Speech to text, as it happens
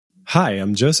Hi,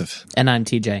 I'm Joseph. And I'm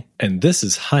TJ. And this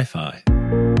is Hi-Fi.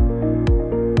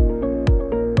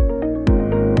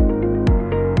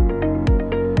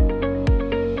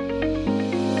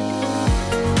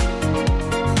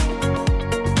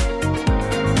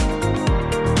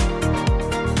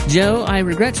 Joe, I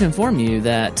regret to inform you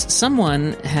that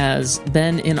someone has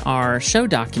been in our show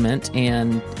document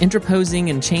and interposing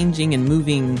and changing and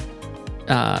moving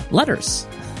letters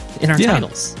in our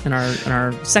titles, in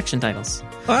our section titles.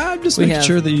 I'm just making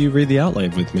sure that you read the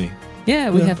outline with me. Yeah,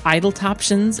 we have idle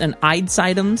toptions and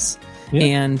idesidems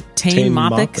and tame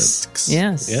mopics.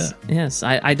 Yes.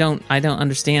 I don't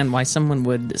understand why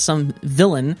some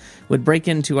villain would break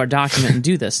into our document and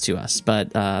do this to us,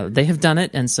 but they have done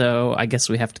it, and so I guess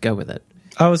we have to go with it.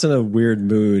 I was in a weird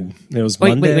mood. It was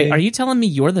Monday. Wait. Are you telling me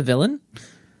you're the villain?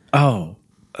 Oh,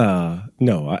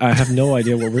 no. I have no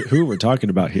idea who we're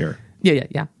talking about here.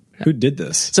 Yeah. Who did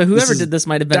this? So whoever did this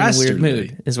might have been dastardly. in a weird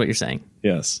mood, is what you're saying.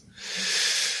 Yes.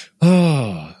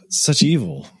 Oh, such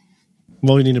evil.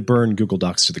 Well, we need to burn Google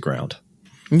Docs to the ground.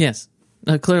 Yes.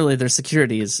 Clearly their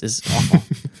security is awful.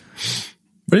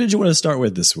 What did you want to start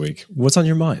with this week? What's on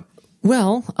your mind?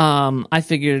 Well, I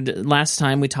figured last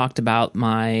time we talked about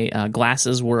my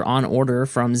glasses were on order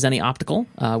from Zenni Optical,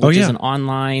 which is an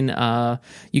online,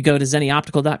 you go to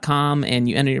zennioptical.com and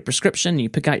you enter your prescription, you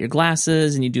pick out your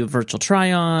glasses and you do a virtual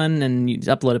try-on and you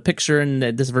upload a picture and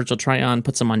this virtual try-on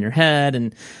puts them on your head.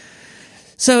 And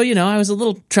so, I was a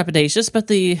little trepidatious, but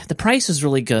the price was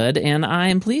really good, and I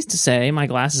am pleased to say my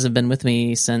glasses have been with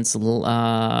me since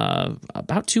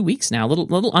about 2 weeks now, a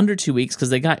little under 2 weeks,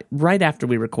 because they got right after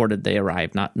we recorded. They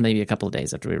arrived, not maybe a couple of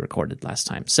days after we recorded last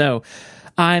time. So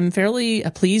I'm fairly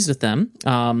pleased with them.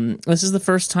 This is the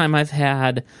first time I've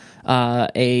had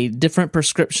a different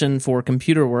prescription for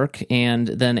computer work and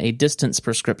then a distance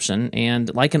prescription.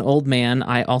 And like an old man,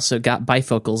 I also got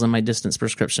bifocals in my distance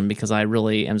prescription because I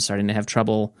really am starting to have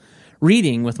trouble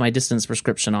reading with my distance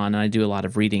prescription on. And I do a lot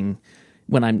of reading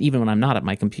when I'm not at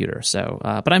my computer. So,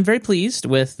 but I'm very pleased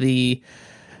with the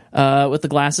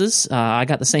glasses. I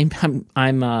got the same.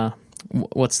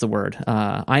 What's the word?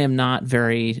 I am not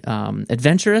very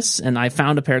adventurous, and I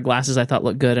found a pair of glasses I thought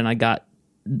looked good, and I got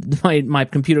my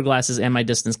computer glasses and my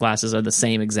distance glasses are the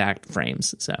same exact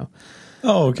frames. So,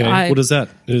 okay. What is that?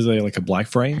 Is it like a black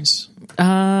frames?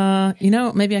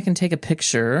 Maybe I can take a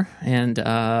picture and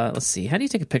let's see. How do you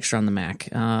take a picture on the Mac?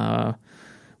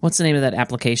 What's the name of that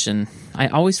application? I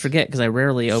always forget because I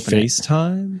rarely open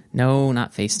FaceTime? No,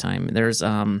 not FaceTime. There's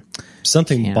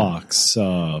something box,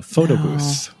 photo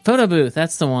booth. Photo booth,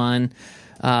 that's the one.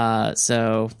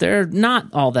 So they're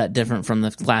not all that different from the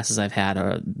glasses I've had,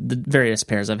 or the various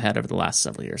pairs I've had over the last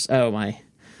several years. Oh,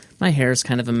 my hair's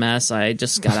kind of a mess. I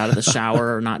just got out of the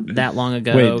shower not that long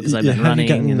ago because I've been running.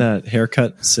 Have you gotten that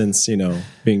haircut since,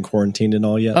 being quarantined and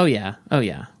all yet? Oh,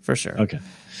 yeah, for sure. Okay.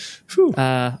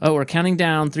 We're counting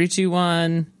down. 3, 2,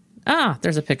 1.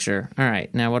 There's a picture. All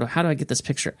right. Now, how do I get this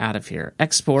picture out of here?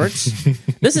 Export.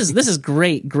 This is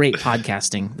great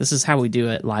podcasting. This is how we do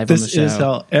it live on the show. This is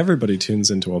how everybody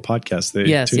tunes into a podcast. They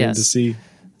tune in to see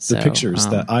the pictures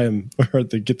that I am, or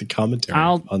they get the commentary.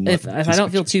 If I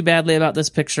don't feel too badly about this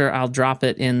picture, I'll drop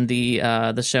it in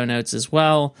the show notes as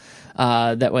well.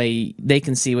 That way they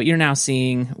can see what you're now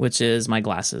seeing, which is my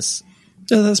glasses.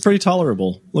 Yeah, that's pretty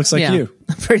tolerable. Looks like you.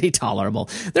 Pretty tolerable.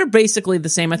 They're basically the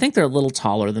same. I think they're a little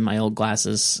taller than my old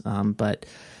glasses, but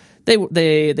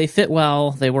they fit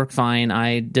well. They work fine.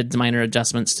 I did minor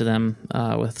adjustments to them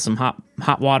with some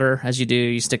hot water. As you do,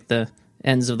 you stick the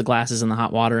ends of the glasses in the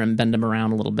hot water and bend them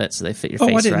around a little bit so they fit your face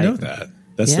right. Oh, I didn't know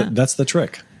that. That's the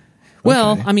trick.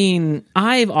 Well, Okay. I mean,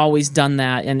 I've always done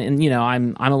that, and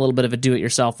I'm a little bit of a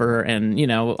do-it-yourselfer,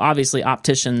 and obviously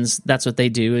opticians, that's what they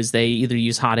do, is they either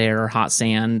use hot air or hot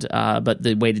sand, but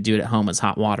the way to do it at home is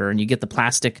hot water, and you get the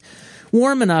plastic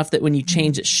warm enough that when you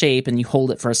change its shape and you hold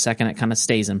it for a second, it kind of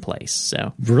stays in place.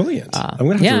 So brilliant. I'm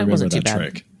going to have to remember that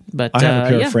trick. But I have a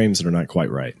pair of frames that are not quite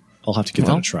right. I'll have to give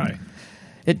that a try.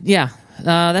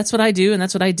 That's what I do, and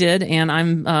that's what I did, and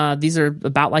I'm. These are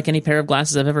about like any pair of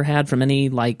glasses I've ever had from any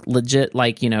legit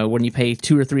when you pay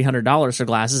 $200 or $300 for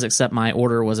glasses. Except my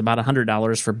order was about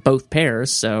 $100 for both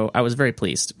pairs, so I was very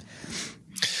pleased.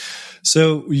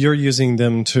 So you're using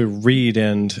them to read,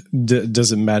 and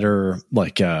does it matter?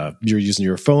 You're using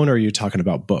your phone, or are you talking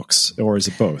about books, or is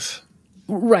it both?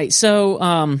 Right. So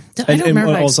I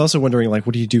was also wondering, what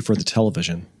do you do for the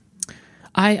television?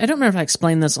 I don't remember if I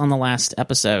explained this on the last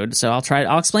episode, so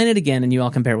I'll explain it again, and you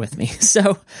all can bear with me.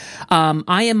 So,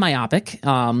 I am myopic,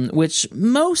 which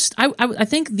I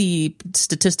think the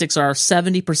statistics are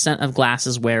 70% of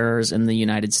glasses wearers in the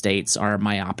United States are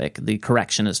myopic. The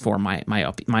correction is for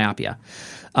myopia.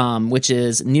 which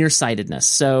is nearsightedness.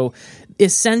 So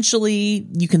essentially,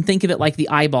 you can think of it like the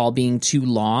eyeball being too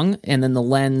long, and then the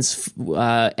lens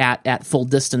at full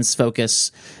distance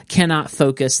focus cannot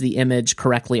focus the image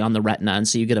correctly on the retina, and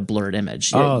so you get a blurred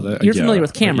image. You're familiar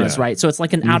with cameras, right? So it's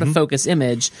like an out of focus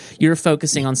image. You're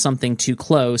focusing on something too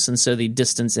close, and so the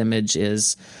distance image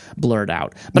is blurred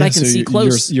out. But I can see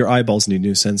close. Your eyeballs need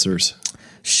new sensors.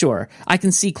 Sure. I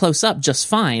can see close up just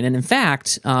fine. And in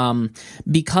fact,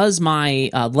 because my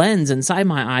lens inside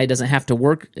my eye doesn't have to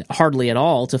work hardly at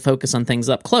all to focus on things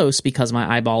up close because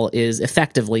my eyeball is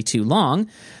effectively too long,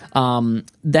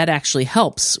 that actually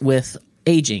helps with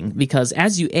aging, because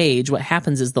as you age, what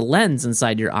happens is the lens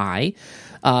inside your eye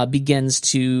begins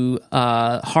to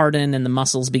harden, and the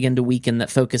muscles begin to weaken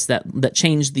that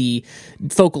change the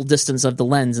focal distance of the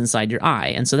lens inside your eye.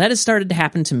 And so that has started to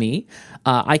happen to me.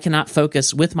 I cannot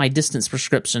focus with my distance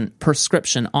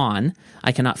prescription on.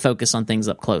 I cannot focus on things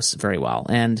up close very well,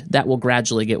 and that will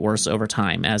gradually get worse over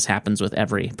time, as happens with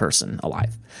every person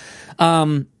alive.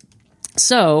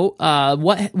 So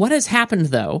what has happened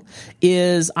though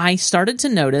is I started to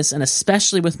notice, and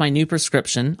especially with my new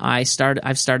prescription, I've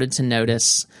started to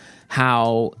notice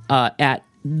how at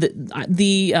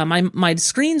my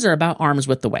screens are about arm's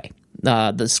width away.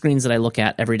 The screens that I look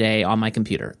at every day on my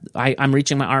computer. I'm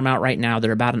reaching my arm out right now.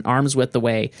 They're about an arm's width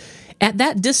away. At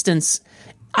that distance,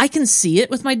 I can see it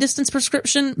with my distance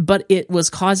prescription, but it was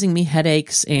causing me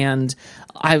headaches, and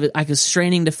I was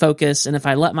straining to focus. And if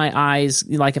I let my eyes,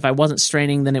 like if I wasn't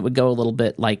straining, then it would go a little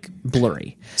bit like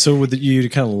blurry. So would you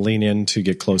kind of lean in to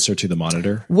get closer to the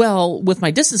monitor? Well, with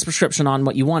my distance prescription on,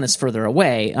 what you want is further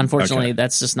away. Unfortunately,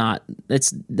 That's just not.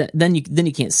 Then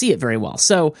you can't see it very well.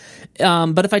 So,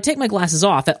 but if I take my glasses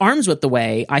off at arm's width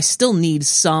away, I still need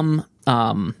some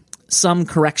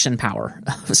correction power.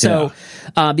 So,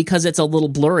 because it's a little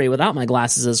blurry without my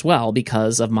glasses as well,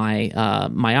 because of my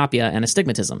myopia and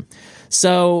astigmatism.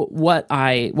 So what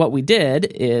we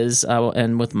did is,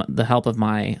 and with the help of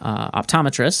my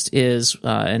optometrist, is,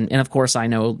 and of course I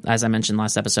know, as I mentioned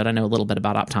last episode, I know a little bit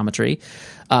about optometry.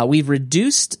 We've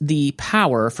reduced the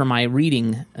power for my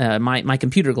reading, my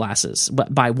computer glasses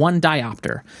by 1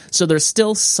 diopter. So there's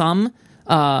still some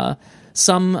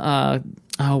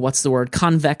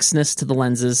convexness to the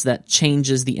lenses that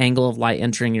changes the angle of light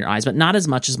entering your eyes, but not as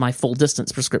much as my full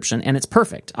distance prescription, and it's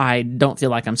perfect. I don't feel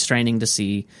like I'm straining to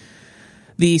see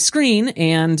the screen,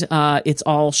 and it's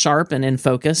all sharp and in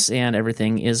focus, and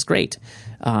everything is great.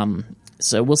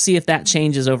 So we'll see if that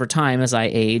changes over time as I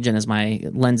age and as my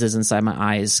lenses inside my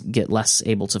eyes get less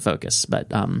able to focus.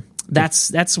 But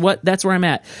that's where I'm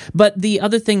at. But the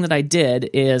other thing that I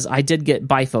did is I did get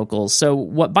bifocals. So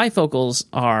what bifocals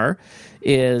are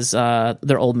is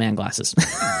they're old man glasses.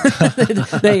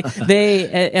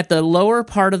 they at the lower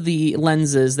part of the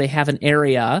lenses, they have an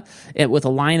area with a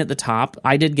line at the top.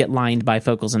 I did get lined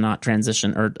bifocals and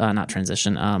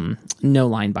no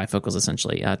line bifocals,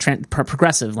 essentially.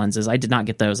 Progressive lenses, I did not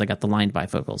get those. I got the lined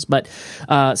bifocals. But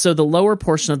so the lower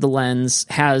portion of the lens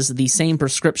has the same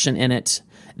prescription in it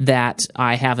that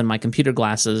I have in my computer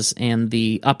glasses, and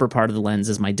the upper part of the lens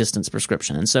is my distance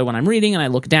prescription. And so when I'm reading and I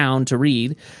look down to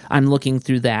read, I'm looking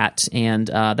through that, and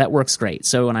that works great.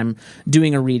 So when I'm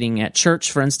doing a reading at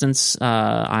church, for instance,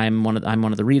 I'm one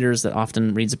of the readers that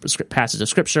often reads a passage of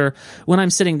scripture. When I'm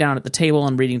sitting down at the table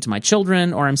and reading to my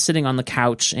children, or I'm sitting on the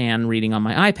couch and reading on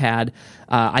my iPad,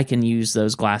 I can use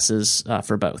those glasses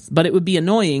for both. But it would be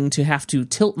annoying to have to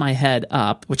tilt my head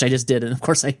up, which I just did, and of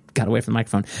course I got away from the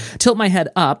microphone, tilt my head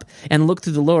up and look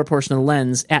through the lower portion of the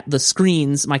lens at the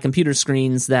screens, my computer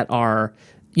screens that are,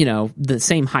 the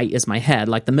same height as my head.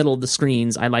 Like the middle of the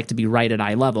screens, I like to be right at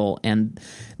eye level, and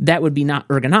that would be not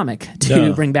ergonomic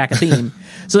to bring back a theme.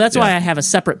 So that's why I have a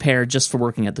separate pair just for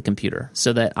working at the computer,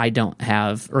 so that I don't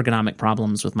have ergonomic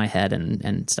problems with my head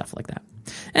and stuff like that.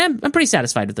 And I'm pretty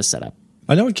satisfied with this setup.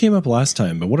 I know it came up last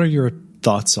time, but what are your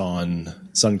thoughts on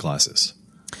sunglasses?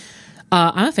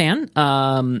 I'm a fan.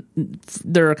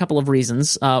 There are a couple of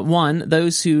reasons. One,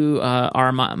 those who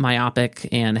are myopic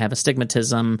and have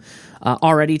astigmatism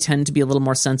already tend to be a little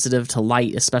more sensitive to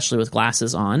light, especially with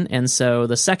glasses on. And so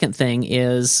the second thing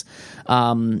is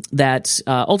that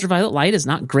ultraviolet light is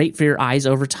not great for your eyes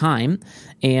over time.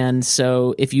 And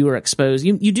so if you are exposed,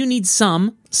 you do need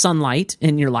some sunlight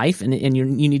in your life, and you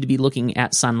need to be looking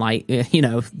at sunlight,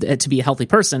 to be a healthy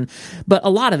person. But a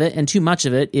lot of it, and too much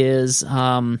of it, is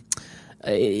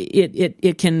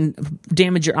it can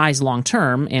damage your eyes long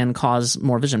term and cause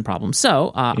more vision problems.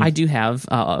 So I do have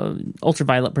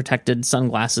ultraviolet protected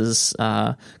sunglasses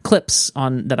clips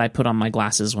on that I put on my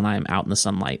glasses when I'm out in the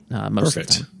sunlight most of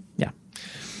the time.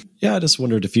 Yeah, I just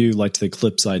wondered if you liked the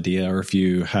Eclipse idea or if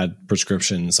you had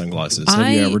prescription sunglasses.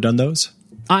 Have you ever done those?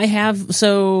 I have.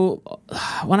 So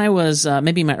when I was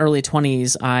maybe in my early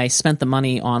 20s, I spent the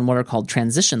money on what are called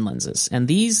transition lenses. And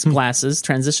these glasses,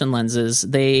 transition lenses,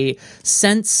 they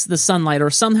sense the sunlight, or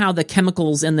somehow the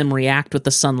chemicals in them react with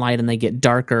the sunlight and they get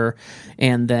darker,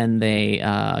 and then they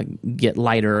get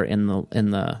lighter in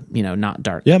the not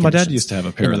dark. Yeah, my dad used to have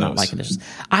a pair of those. Light conditions.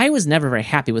 I was never very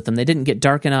happy with them. They didn't get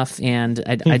dark enough, and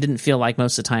I didn't feel like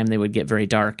most of the time they would get very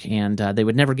dark, and they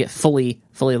would never get fully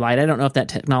light. I don't know if that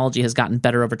technology has gotten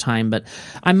better over time, but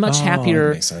I'm much happier.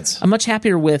 That makes sense. I'm much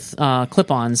happier with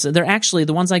clip-ons. They're actually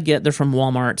the ones I get. They're from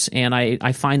Walmart, and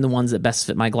I find the ones that best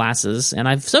fit my glasses. And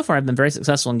I've been very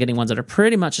successful in getting ones that are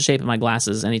pretty much the shape of my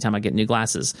glasses. Anytime I get new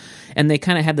glasses, and they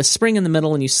kind of have the spring in the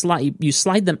middle, and you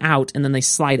slide them out, and then they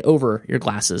slide over your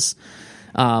glasses.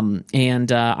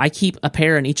 I keep a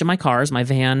pair in each of my cars, my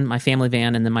van, my family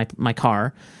van, and then my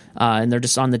car. And they're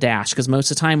just on the dash, because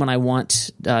most of the time when I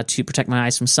want to protect my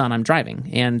eyes from sun, I'm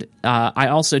driving. And I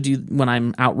also do, when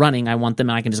I'm out running, I want them,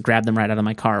 and I can just grab them right out of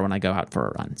my car when I go out for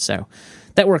a run. So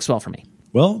that works well for me.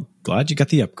 Well, glad you got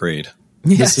the upgrade.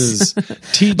 Yes. This is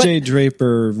TJ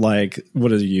Draper, like,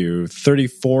 what are you,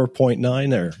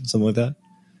 34.9 or something like that?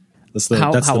 That's the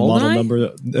model number.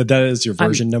 That is your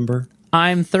version number?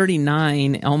 I'm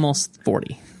 39, almost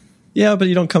 40. Yeah, but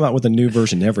you don't come out with a new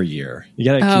version every year. You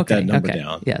got to keep that number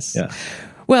down. Yes. Yeah.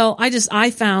 Well, I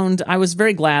was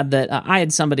very glad that I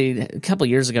had somebody a couple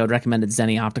years ago recommended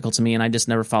Zenni Optical to me, and I just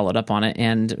never followed up on it.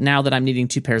 And now that I'm needing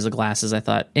 2 pairs of glasses, I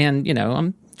thought, and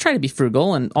I'm trying to be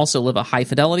frugal and also live a high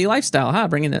fidelity lifestyle.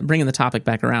 Bringing the topic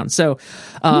back around. So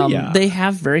they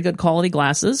have very good quality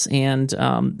glasses, and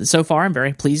so far I'm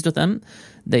very pleased with them.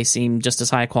 They seem just as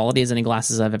high quality as any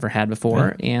glasses I've ever had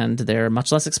before, and they're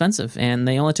much less expensive. And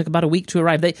they only took about a week to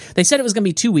arrive. They said it was going to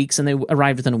be 2 weeks, and they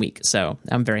arrived within a week. So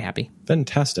I'm very happy.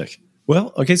 Fantastic.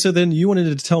 Well, okay, so then you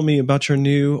wanted to tell me about your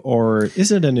new, or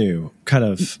is it a new kind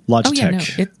of Logitech? Oh,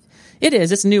 yeah, no. It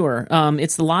is. It's newer.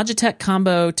 It's the Logitech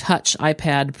Combo Touch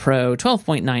iPad Pro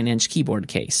 12.9-inch keyboard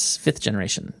case, 5th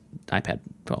generation iPad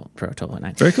Pro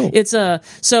 12.9. Very cool. It's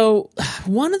so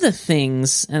one of the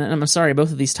things, and I'm sorry,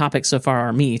 both of these topics so far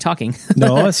are me talking.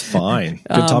 No, it's fine.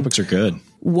 Good topics are good.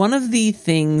 One of the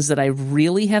things that I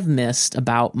really have missed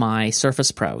about my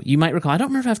Surface Pro, you might recall, I don't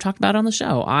remember if I've talked about it on the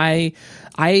show. I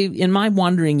in my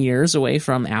wandering years away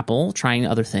from Apple, trying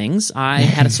other things, I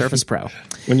had a Surface Pro.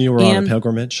 When you were on a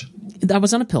pilgrimage? I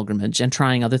was on a pilgrimage and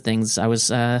trying other things. I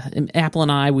was Apple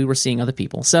and we were seeing other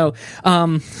people. So,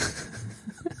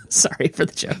 sorry for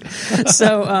the joke.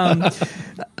 So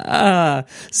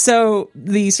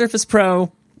the Surface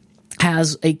Pro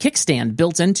has a kickstand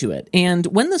built into it. And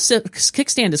when the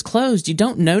kickstand is closed, you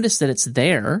don't notice that it's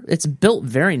there. It's built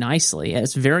very nicely.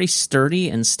 It's very sturdy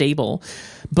and stable.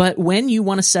 But when you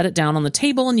want to set it down on the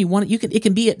table and it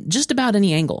can be at just about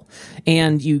any angle.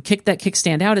 And you kick that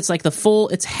kickstand out, it's like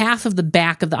it's half of the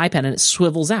back of the iPad, and it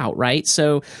swivels out, right?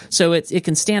 So it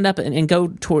can stand up and go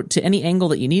to any angle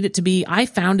that you need it to be. I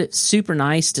found it super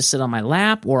nice to sit on my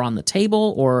lap or on the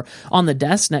table or on the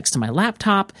desk next to my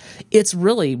laptop. It's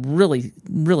really, really,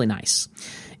 really nice.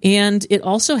 And it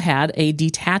also had a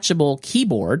detachable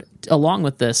keyboard along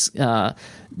with this.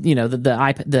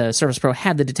 The Surface Pro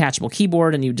had the detachable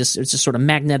keyboard, and it's just sort of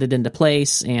magneted into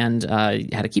place, and you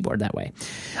had a keyboard that way.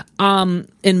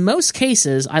 In most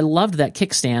cases, I loved that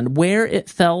kickstand. Where it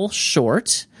fell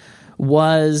short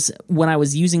was when I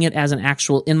was using it as an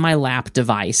actual in my lap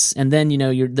device, and then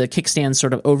the kickstand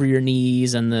sort of over your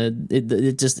knees, and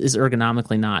it just is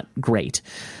ergonomically not great.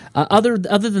 Other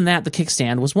than that, the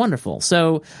kickstand was wonderful.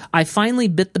 So I finally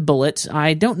bit the bullet.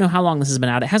 I don't know how long this has been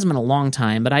out. It hasn't been a long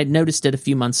time, but I noticed it a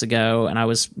few months ago,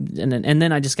 and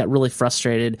then I just got really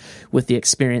frustrated with the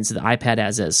experience of the iPad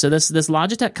as is. So this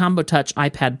Logitech Combo Touch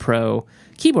iPad Pro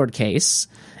keyboard case,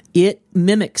 it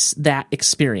mimics that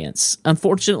experience.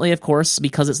 Unfortunately, of course,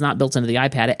 because it's not built into the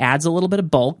iPad, it adds a little bit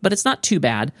of bulk, but it's not too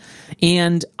bad.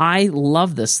 And I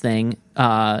love this thing.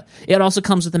 It also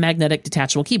comes with a magnetic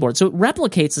detachable keyboard, so it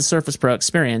replicates the Surface Pro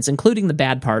experience, including the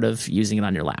bad part of using it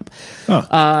on your lap.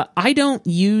 I don't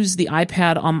use the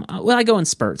iPad I go in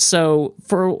spurts. So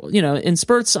in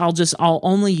spurts, I'll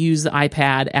only use the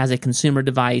iPad as a consumer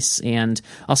device, and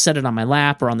I'll set it on my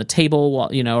lap or on the table,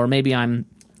 or maybe I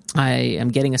am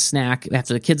getting a snack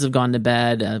after the kids have gone to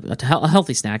bed, a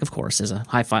healthy snack, of course, is a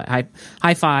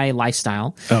hi-fi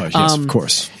lifestyle. Oh, yes, of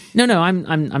course. No,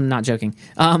 I'm not joking.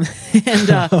 Okay.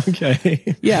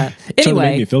 Trying Yeah. to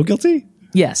Anyway, make me feel guilty?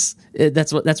 Yes,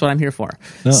 that's what I'm here for.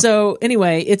 Oh. So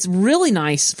anyway, it's really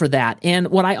nice for that. And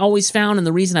what I always found, and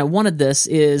the reason I wanted this,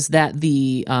 is that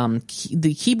the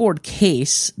keyboard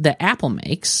case that Apple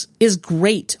makes is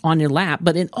great on your lap,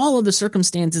 but in all of the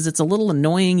circumstances, it's a little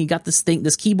annoying. You got this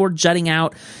keyboard jutting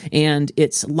out, and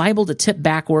it's liable to tip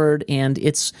backward, and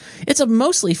it's a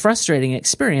mostly frustrating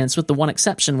experience, with the one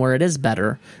exception where it is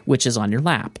better, which is on your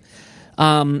lap.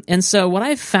 And so what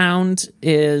I've found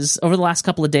is, over the last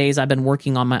couple of days, I've been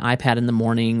working on my iPad in the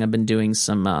morning. I've been doing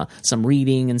some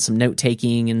reading and some note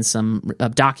taking and some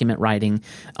document writing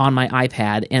on my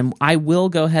iPad, and I will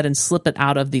go ahead and slip it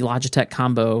out of the Logitech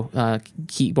Combo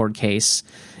keyboard case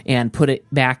and put it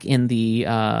back in the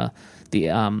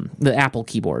Apple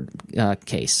keyboard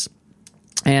case.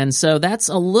 And so that's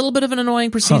a little bit of an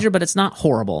annoying procedure, but it's not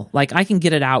horrible. Like, I can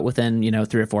get it out within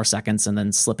 3 or 4 seconds and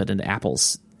then slip it into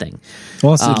Apple's thing.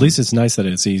 Well, at least it's nice that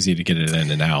it's easy to get it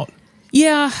in and out.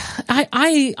 Yeah,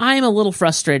 I'm a little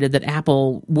frustrated that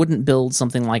Apple wouldn't build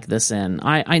something like this in.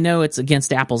 I know it's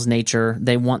against Apple's nature.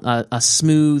 They want a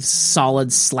smooth,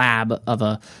 solid slab of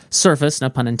a surface, no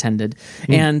pun intended,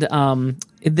 and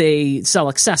they sell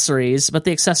accessories, but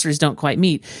the accessories don't quite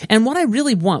meet. And what I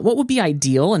really want, what would be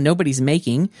ideal, and nobody's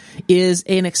making, is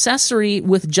an accessory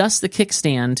with just the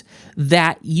kickstand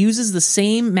that uses the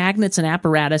same magnets and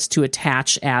apparatus to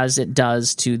attach as it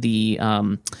does to the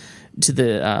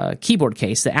keyboard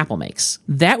case that Apple makes.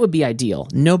 That would be ideal.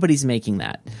 Nobody's making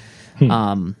that.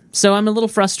 So I'm a little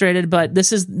frustrated, but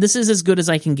this is as good as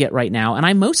I can get right now, and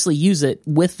I mostly use it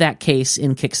with that case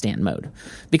in kickstand mode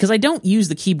because I don't use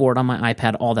the keyboard on my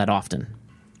iPad all that often.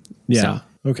 Yeah.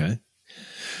 So. Okay.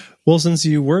 Well, since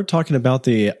you were talking about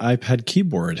the iPad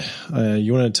keyboard,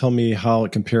 you want to tell me how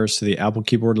it compares to the Apple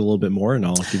keyboard a little bit more, and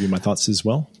I'll give you my thoughts as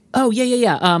well. Oh,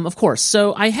 yeah. Of course.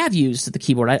 So I have used the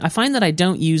keyboard. I find that I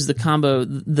don't use the combo,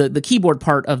 the keyboard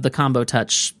part of the Combo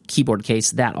Touch keyboard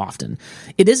case that often.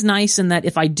 It is nice in that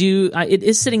if I do, it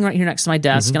is sitting right here next to my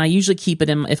desk, and I usually keep it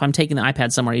in, if I'm taking the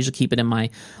iPad somewhere, I usually keep it in my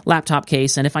laptop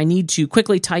case. And if I need to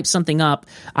quickly type something up,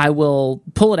 I will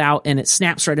pull it out and it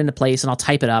snaps right into place, and I'll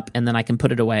type it up, and then I can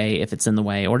put it away if it's in the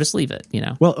way, or just leave it,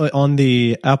 Well, on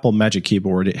the Apple Magic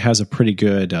Keyboard, it has a pretty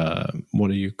good,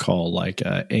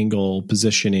 angle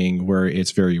positioning where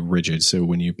it's very rigid. So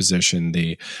when you position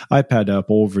the iPad up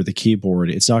over the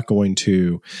keyboard, it's not going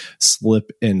to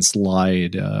slip and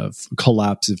slide,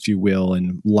 collapse, if you will,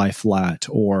 and lie flat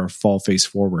or fall face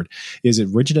forward. Is it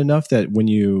rigid enough that when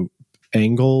you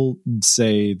angle,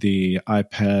 say, the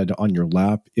iPad on your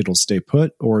lap, it'll stay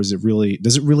put? Or does it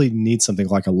really need something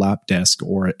like a lap desk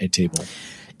or a table?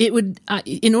 It would,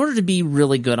 in order to be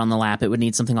really good on the lap, it would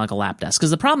need something like a lap desk. Because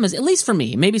the problem is, at least for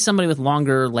me, maybe somebody with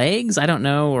longer legs, I don't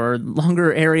know, or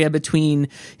longer area between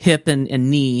hip and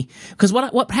knee. Because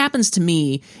what happens to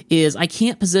me is I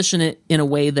can't position it in a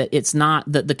way that it's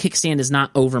not, that the kickstand is not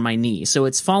over my knee. So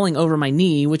it's falling over my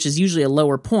knee, which is usually a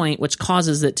lower point, which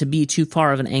causes it to be too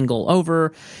far of an angle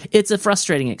over. It's a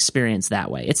frustrating experience that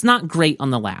way. It's not great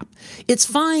on the lap. It's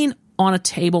fine on a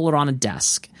table or on a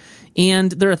desk.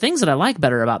 And there are things that I like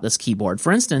better about this keyboard.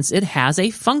 For instance, it has a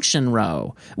function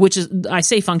row, which is, I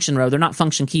say function row, they're not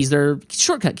function keys, they're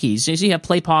shortcut keys. So you have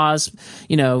play, pause,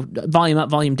 volume up,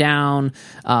 volume down,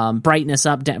 brightness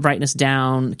up, brightness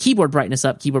down, keyboard brightness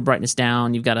up, keyboard brightness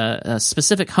down. You've got a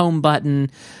specific home button,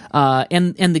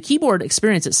 and the keyboard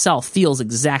experience itself feels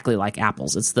exactly like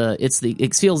Apple's.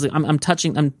 It feels, I'm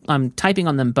typing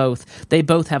on them both. They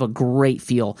both have a great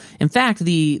feel. In fact,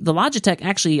 the Logitech,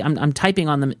 actually, I'm typing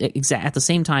on them at the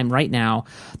same time right now.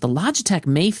 The Logitech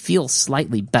may feel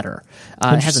slightly better.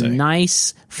 It has a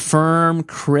nice, firm,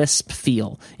 crisp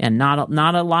feel, and not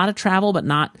a lot of travel, but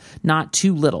not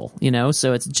too little.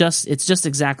 So it's just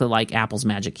exactly like Apple's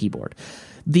Magic Keyboard.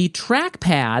 The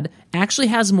trackpad actually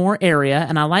has more area,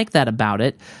 and I like that about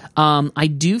it. I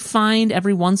do find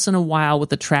every once in a while with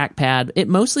the trackpad, it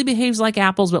mostly behaves like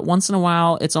Apple's, but once in a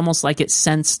while, it's almost like it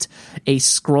sensed a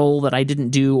scroll that I didn't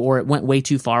do, or it went way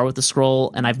too far with the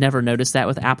scroll, and I've never noticed that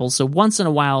with Apple. So once in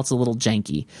a while, it's a little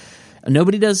janky.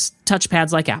 Nobody does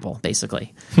touchpads like Apple,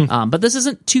 basically. But this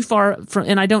isn't too far from,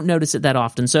 and I don't notice it that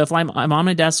often. So if I'm on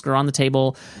my desk or on the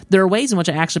table, there are ways in which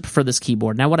I actually prefer this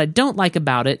keyboard. Now, what I don't like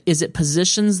about it is it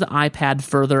positions the iPad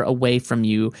further away from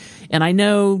you. And I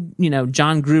know,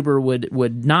 John Gruber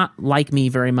would not like me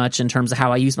very much in terms of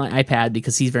how I use my iPad,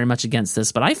 because he's very much against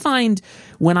this. But I find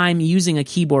when I'm using a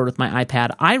keyboard with my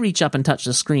iPad, I reach up and touch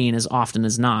the screen as often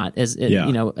as not,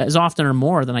 as often or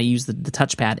more than I use the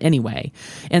touchpad anyway.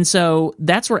 And so So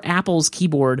that's where Apple's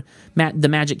keyboard, the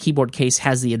Magic Keyboard case,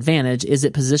 has the advantage, is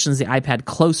it positions the iPad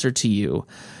closer to you.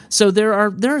 So there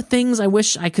are things I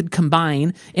wish I could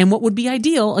combine, and what would be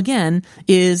ideal, again,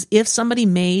 is if somebody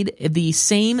made the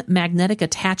same magnetic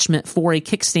attachment for a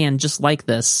kickstand just like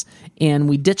this, and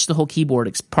we ditched the whole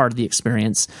keyboard part of the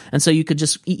experience, and so you could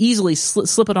just easily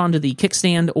slip it onto the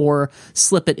kickstand or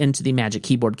slip it into the Magic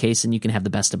Keyboard case, and you can have the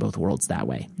best of both worlds that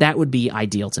way. That would be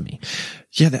ideal to me.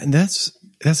 Yeah, that's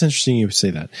interesting you say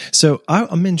that. So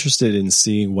I'm interested in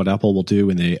seeing what Apple will do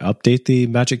when they update the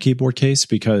Magic Keyboard case,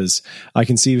 because I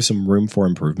can see some room for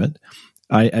improvement.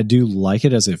 I do like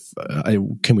it as if,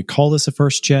 can we call this a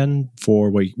first gen for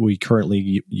what we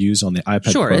currently use on the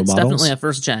iPad Pro models? Sure, it's definitely a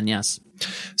first gen, yes.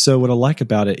 So what I like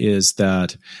about it is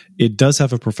that it does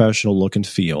have a professional look and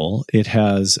feel. It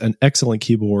has an excellent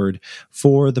keyboard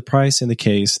for the price and the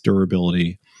case,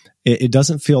 durability. It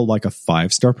doesn't feel like a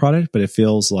 5-star product, but it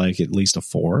feels like at least a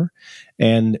 4.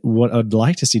 And what I'd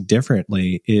like to see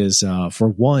differently is, for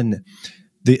one,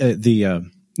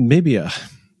 maybe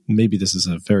this is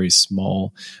a very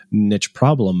small niche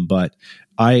problem, but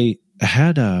I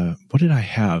had what did I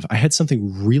have? I had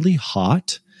something really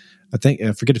hot.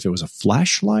 I forget if it was a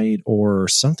flashlight or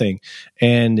something,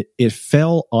 and it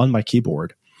fell on my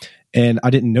keyboard, and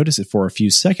I didn't notice it for a few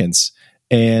seconds.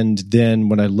 And then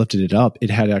when I lifted it up, it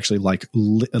had actually like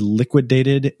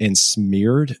liquidated and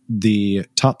smeared the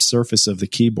top surface of the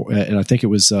keyboard. And I think it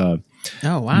was, oh,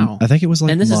 wow. I think it was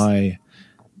like my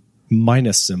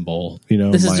minus symbol,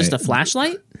 This is just a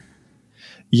flashlight?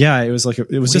 Yeah, it was like,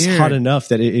 it was Weird. Just hot enough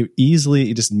that it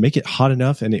just make it hot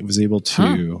enough, and it was able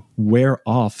to wear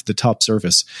off the top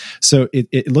surface. So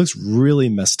it looks really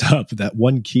messed up. That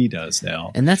one key does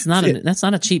now. And that's not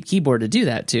a cheap keyboard to do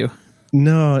that to.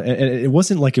 No, it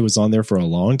wasn't like it was on there for a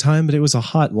long time, but it was a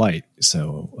hot light.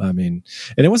 So, I mean,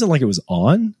 and it wasn't like it was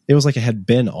on. It was like it had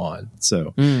been on.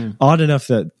 So odd enough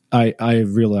that I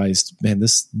realized, man,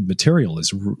 this material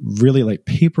is really like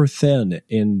paper thin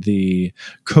in the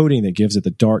coating that gives it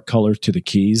the dark color to the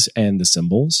keys and the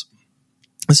symbols.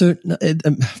 So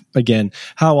again,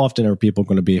 how often are people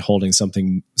going to be holding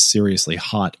something seriously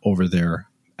hot over their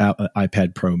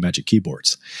iPad Pro Magic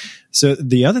Keyboards? So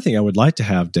the other thing I would like to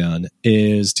have done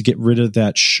is to get rid of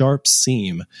that sharp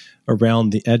seam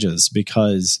around the edges,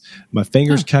 because my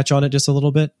fingers catch on it just a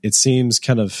little bit. It seems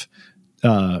kind of,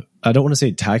 I don't want to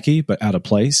say tacky, but out of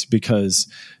place, because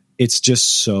it's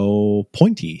just so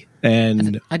pointy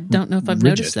and I don't know if I've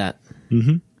noticed that.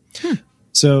 Mm-hmm.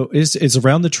 So it's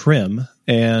around the trim,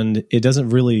 and it doesn't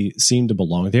really seem to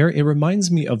belong there. It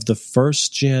reminds me of the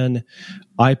first gen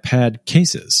iPad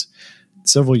cases.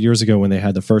 Several years ago when they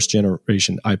had the first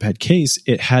generation iPad case,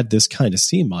 it had this kind of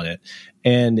seam on it,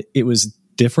 and it was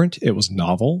different. It was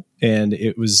novel, and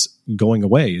it was going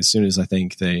away as soon as I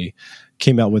think they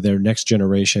came out with their next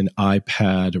generation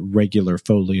iPad regular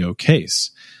folio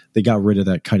case. They got rid of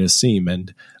that kind of seam,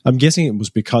 and I'm guessing it was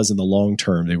because in the long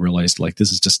term they realized like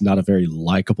this is just not a very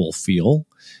likable feel.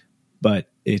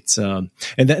 But it's and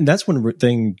that's one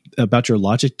thing about your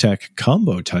Logitech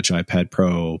Combo Touch iPad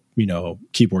Pro,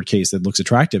 keyboard case that looks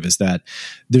attractive, is that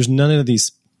there's none of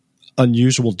these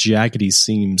unusual jaggedy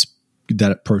seams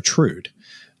that protrude.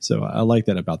 So I like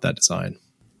that about that design.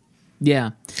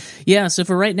 Yeah. So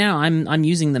for right now, I'm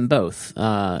using them both.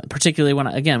 Particularly when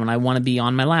I want to be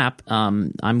on my lap,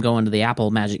 I'm going to the Apple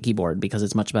Magic Keyboard because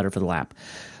it's much better for the lap.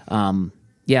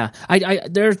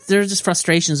 There's just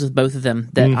frustrations with both of them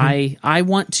that I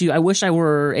wish I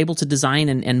were able to design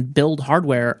and build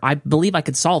hardware. I believe I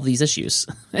could solve these issues,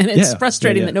 and it's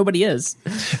frustrating that nobody is.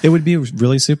 It would be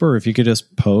really super if you could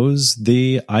just pose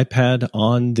the iPad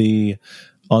on the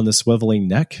swiveling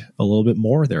neck a little bit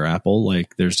more there, Apple.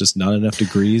 Like, there's just not enough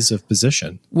degrees of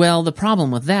position. Well, the problem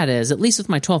with that is, at least with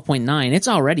my 12.9, it's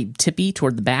already tippy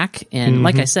toward the back. And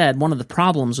like I said, one of the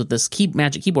problems with this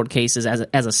Magic Keyboard case is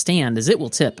as a stand is it will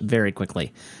tip very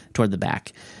quickly toward the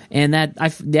back. And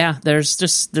there's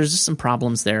just some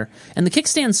problems there. And the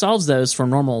kickstand solves those for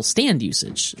normal stand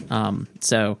usage.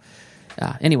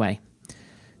 Anyway.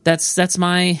 Those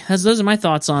are my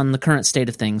thoughts on the current state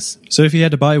of things. So if you had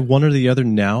to buy one or the other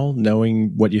now,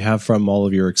 knowing what you have from all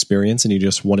of your experience, and you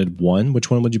just wanted one,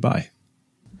 which one would you buy?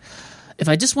 If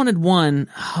I just wanted one,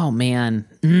 oh man,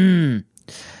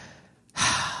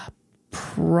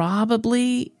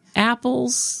 probably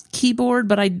Apple's keyboard,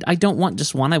 but I don't want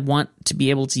just one. I want to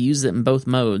be able to use it in both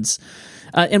modes.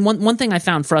 And one thing I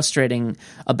found frustrating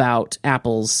about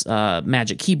Apple's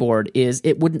Magic Keyboard is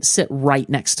it wouldn't sit right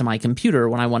next to my computer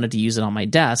when I wanted to use it on my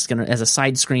desk and as a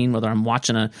side screen, whether I'm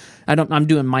watching I'm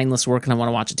doing mindless work and I want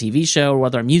to watch a TV show, or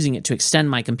whether I'm using it to extend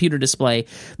my computer display.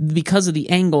 Because of the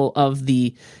angle of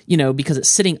because it's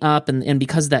sitting up and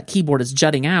because that keyboard is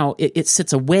jutting out, it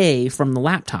sits away from the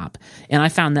laptop. And I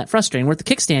found that frustrating. Where with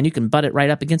the kickstand, you can butt it right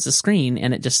up against the screen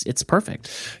and it's perfect.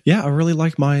 Yeah, I really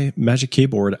like my Magic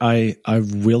Keyboard. I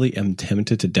really am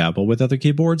tempted to dabble with other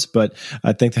keyboards, but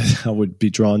I think that I would be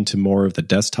drawn to more of the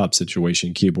desktop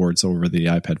situation keyboards over the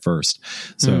iPad first.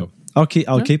 So I'll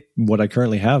keep what I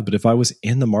currently have, but if I was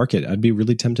in the market, I'd be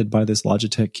really tempted by this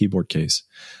Logitech keyboard case.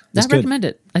 I recommend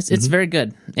it. It's very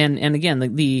good. And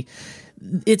again,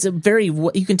 it's a very,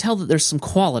 you can tell that there's some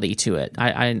quality to it.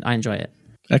 I enjoy it.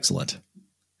 Excellent.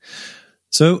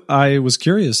 So I was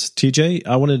curious, TJ,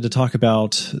 I wanted to talk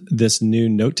about this new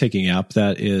note-taking app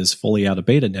that is fully out of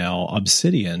beta now,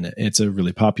 Obsidian. It's a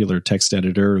really popular text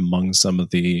editor among some of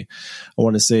the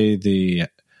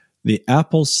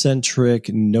Apple-centric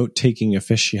note-taking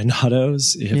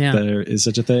aficionados, if there is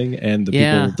such a thing, and the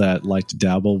people that like to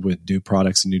dabble with new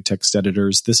products and new text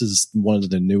editors. This is one of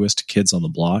the newest kids on the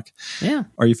block. Yeah.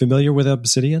 Are you familiar with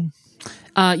Obsidian?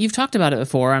 You've talked about it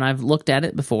before, and I've looked at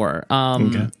it before.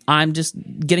 Okay. I'm just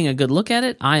getting a good look at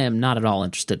it. I am not at all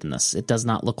interested in this. It does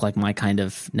not look like my kind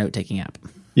of note-taking app.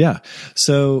 Yeah.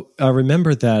 So I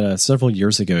remember that several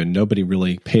years ago, nobody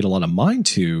really paid a lot of mind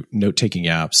to note-taking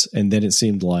apps. And then it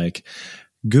seemed like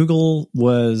Google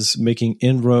was making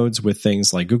inroads with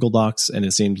things like Google Docs, and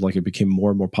it seemed like it became more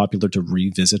and more popular to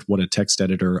revisit what a text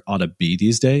editor ought to be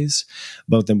these days.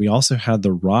 But then we also had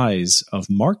the rise of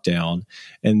Markdown,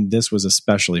 and this was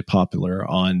especially popular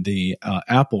on the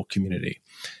Apple community.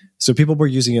 So people were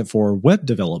using it for web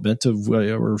development,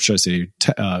 or should I say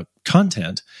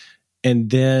content.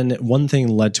 And then one thing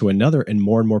led to another, and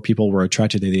more people were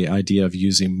attracted to the idea of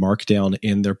using Markdown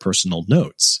in their personal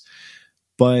notes.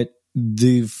 But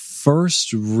the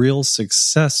first real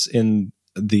success in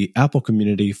the Apple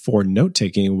community for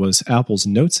note-taking was Apple's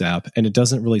Notes app, and it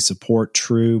doesn't really support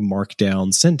true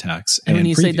Markdown syntax. And when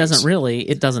you say doesn't really,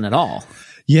 it doesn't at all.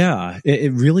 Yeah,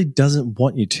 it really doesn't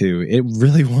want you to. It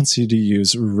really wants you to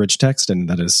use rich text, and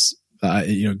that is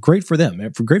great for them.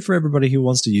 Great for everybody who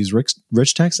wants to use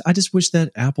rich text. I just wish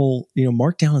that Apple,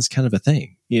 Markdown is kind of a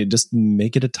thing. Just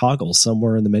make it a toggle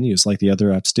somewhere in the menus like the other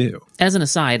apps do. As an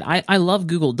aside, I love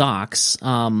Google Docs,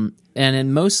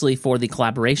 and mostly for the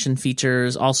collaboration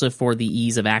features, also for the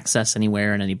ease of access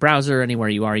anywhere in any browser, anywhere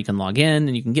you are, you can log in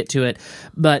and you can get to it.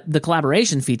 But the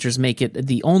collaboration features make it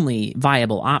the only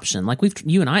viable option. Like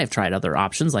you and I have tried other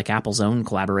options, like Apple's own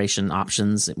collaboration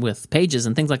options with Pages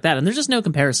and things like that, and there's just no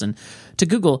comparison to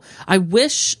Google. I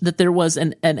wish that there was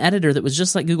an editor that was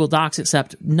just like Google Docs,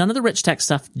 except none of the rich text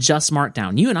stuff, just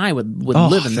Markdown. You and I would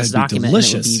live in this document,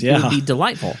 and it would be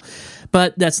delightful.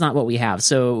 But that's not what we have.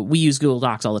 So we use Google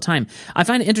Docs all the time. I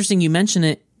find it interesting you mention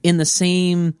it in the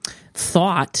same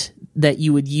thought that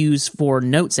you would use for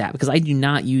Notes app, because I do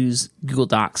not use Google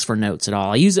Docs for notes at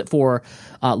all. I use it for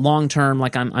long term,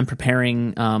 like I'm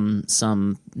preparing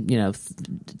some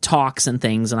talks and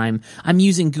things, and I'm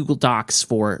using Google Docs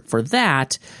for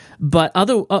that. But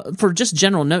for just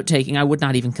general note taking, I would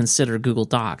not even consider Google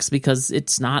Docs because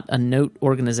it's not a note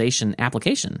organization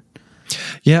application.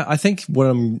 Yeah, I think what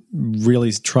I'm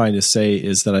really trying to say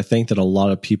is that I think that a lot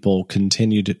of people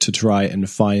continued to try and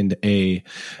find a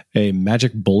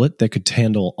magic bullet that could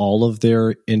handle all of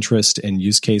their interest and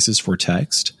use cases for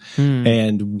text.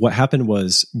 And what happened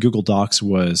was Google Docs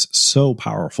was so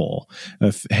powerful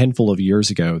a handful of years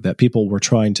ago that people were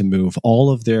trying to move all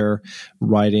of their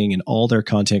writing and all their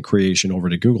content creation over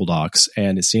to Google Docs.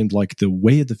 And it seemed like the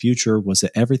way of the future was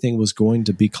that everything was going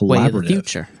to be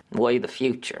collaborative. Way of the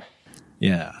future.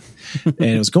 Yeah. And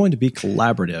it was going to be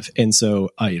collaborative. And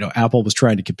so, Apple was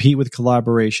trying to compete with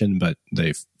collaboration, but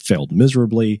they failed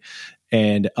miserably.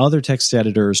 And other text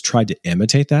editors tried to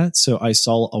imitate that. So I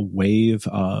saw a wave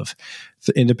of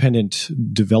the independent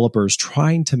developers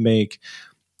trying to make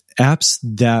apps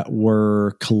that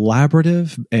were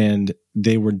collaborative, and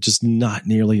they were just not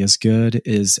nearly as good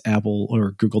as Apple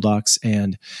or Google Docs.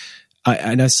 And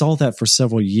I saw that for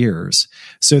several years.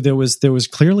 So there was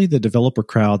clearly the developer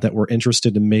crowd that were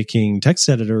interested in making text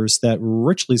editors that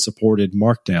richly supported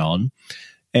Markdown,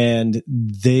 and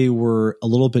they were a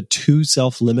little bit too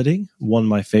self-limiting. One of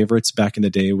my favorites back in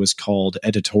the day was called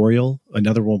Editorial.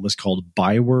 Another one was called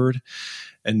Byword.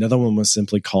 Another one was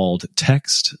simply called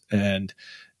Text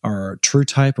or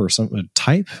TrueType or some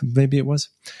type, maybe it was.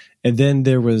 And then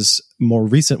there was more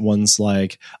recent ones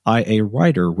like IA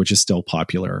Writer, which is still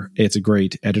popular. It's a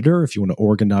great editor if you want to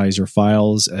organize your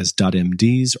files as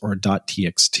 .mds or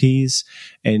 .txts,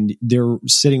 and they're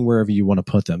sitting wherever you want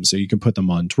to put them. So you can put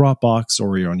them on Dropbox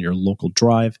or on your local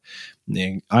drive.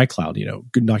 In iCloud,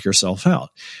 knock yourself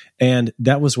out. And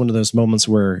that was one of those moments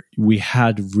where we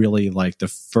had really like the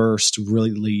first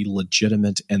really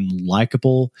legitimate and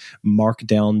likable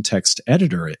markdown text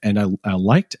editor. And I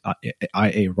liked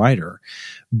IA Writer,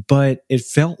 but it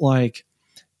felt like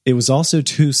it was also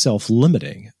too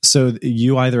self-limiting. So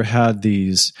you either had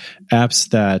these apps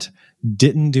that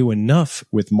didn't do enough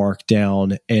with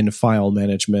markdown and file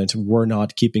management, were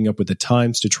not keeping up with the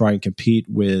times to try and compete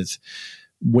with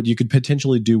what you could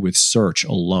potentially do with search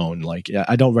alone. Like,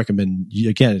 I don't recommend,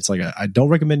 again, it's like, I don't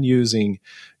recommend using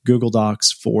Google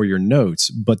Docs for your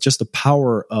notes, but just the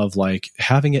power of like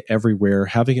having it everywhere,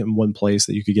 having it in one place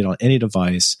that you could get on any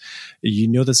device.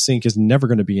 The sync is never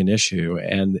going to be an issue,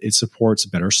 and it supports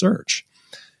better search.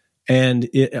 And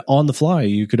on the fly,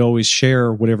 you could always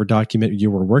share whatever document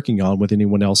you were working on with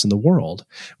anyone else in the world.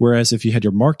 Whereas if you had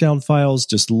your markdown files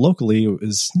just locally, it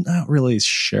was not really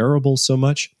shareable so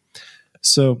much.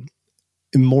 So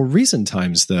in more recent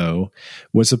times, though,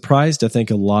 what surprised, I think,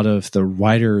 a lot of the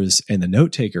writers and the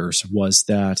note takers was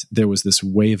that there was this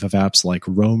wave of apps like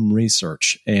Roam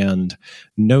Research and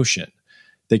Notion.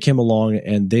 They came along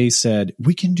and they said,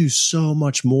 we can do so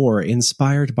much more,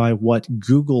 inspired by what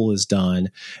Google has done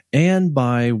and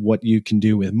by what you can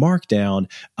do with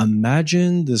Markdown.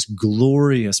 Imagine this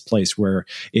glorious place where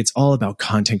it's all about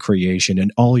content creation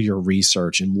and all your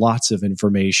research and lots of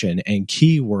information and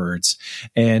keywords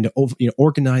and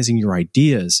organizing your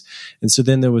ideas. And so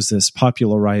then there was this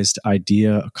popularized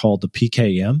idea called the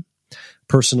PKM,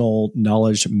 Personal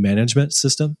Knowledge Management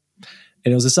System.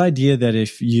 And it was this idea that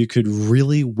if you could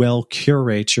really well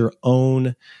curate your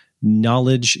own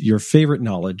knowledge, your favorite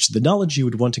knowledge, the knowledge you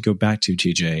would want to go back to,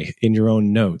 TJ, in your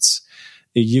own notes,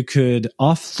 you could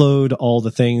offload all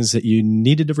the things that you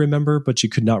needed to remember, but you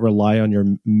could not rely on your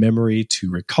memory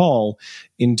to recall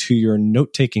into your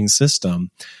note-taking system,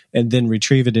 and then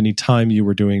retrieve it any time you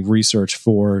were doing research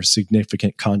for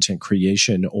significant content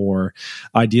creation or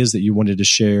ideas that you wanted to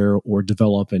share or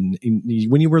develop. And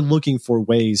when you were looking for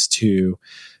ways to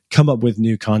come up with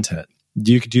new content,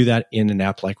 you could do that in an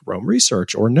app like Roam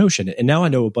Research or Notion. And now I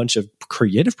know a bunch of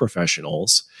creative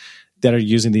professionals that are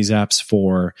using these apps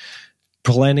for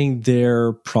planning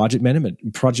their project management.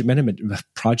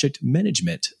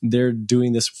 They're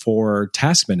doing this for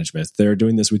task management. They're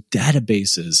doing this with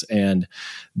databases, and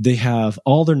they have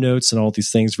all their notes and all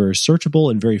these things very searchable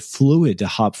and very fluid to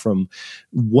hop from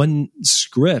one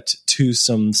script to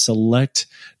some select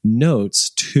notes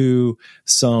to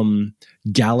some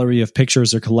gallery of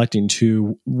pictures they're collecting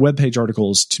to webpage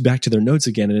articles to back to their notes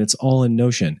again. And it's all in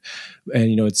Notion.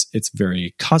 And, it's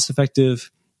very cost effective.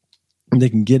 They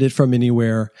can get it from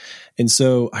anywhere. And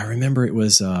so I remember it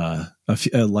was a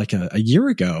year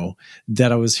ago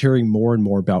that I was hearing more and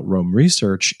more about Roam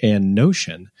Research and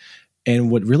Notion. And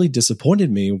what really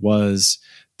disappointed me was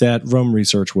that Roam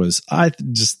Research was, I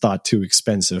just thought, too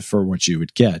expensive for what you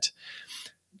would get.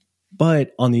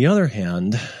 But on the other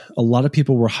hand, a lot of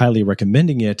people were highly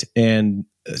recommending it, and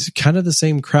kind of the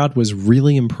same crowd was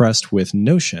really impressed with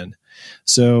Notion.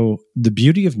 So the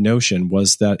beauty of Notion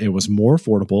was that it was more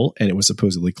affordable, and it was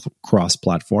supposedly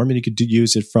cross-platform, and you could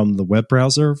use it from the web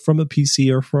browser, from a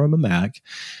PC, or from a Mac,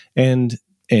 and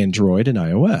Android and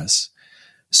iOS.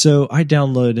 So I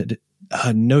downloaded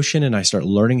Notion and I start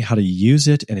learning how to use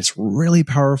it, and it's really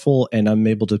powerful, and I'm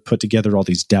able to put together all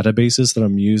these databases that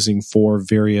I'm using for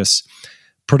various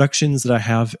productions that I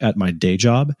have at my day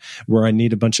job, where I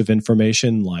need a bunch of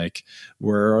information like,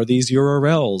 where are these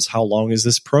URLs? How long is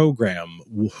this program?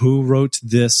 Who wrote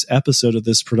this episode of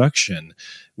this production?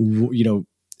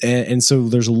 And so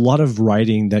there's a lot of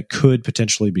writing that could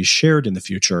potentially be shared in the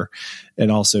future,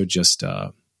 and also just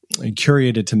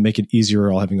curated to make it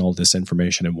easier, all having all this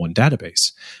information in one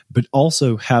database, but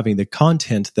also having the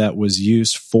content that was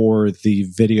used for the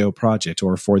video project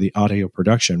or for the audio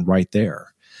production right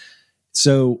there.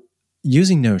 So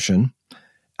using Notion,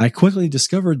 I quickly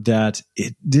discovered that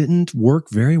it didn't work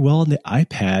very well on the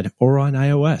iPad or on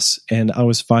iOS. And I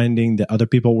was finding that other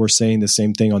people were saying the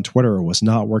same thing on Twitter. Was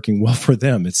not working well for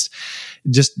them. It's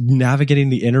just navigating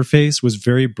the interface was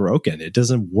very broken. It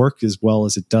doesn't work as well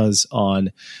as it does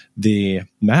on the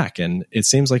Mac. And it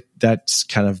seems like that's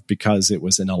kind of because it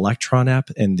was an Electron app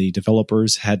and the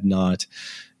developers had not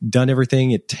done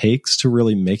everything it takes to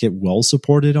really make it well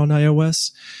supported on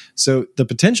iOS. So the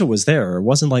potential was there. It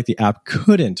wasn't like the app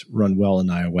couldn't run well on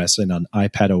iOS and on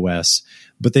iPadOS,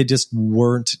 but they just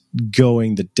weren't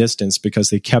going the distance because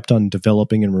they kept on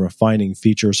developing and refining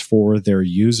features for their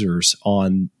users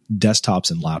on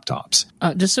desktops and laptops.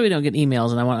 Just so we don't get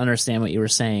emails, and I want to understand what you were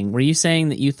saying. Were you saying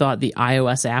that you thought the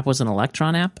iOS app was an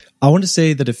Electron app? I want to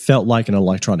say that it felt like an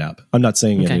Electron app. I'm not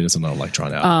saying it isn't an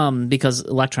Electron app. Because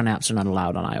Electron apps are not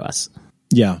allowed on iOS.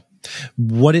 Yeah.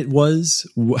 What it was,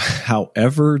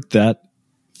 however that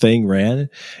thing ran,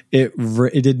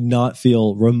 it did not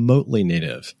feel remotely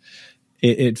native.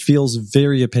 It feels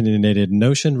very opinionated.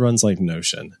 Notion runs like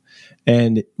Notion.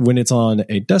 And when it's on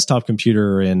a desktop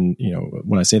computer, and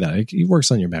when I say that, it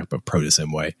works on your MacBook Pro the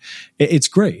same way. It's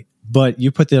great, but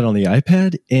you put that on the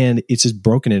iPad and it's just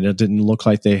broken. It didn't look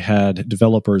like they had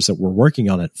developers that were working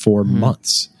on it for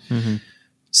months. Mm-hmm.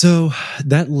 So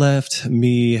that left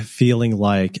me feeling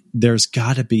like there's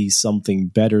got to be something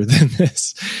better than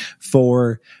this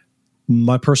for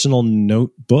my personal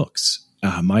notebooks.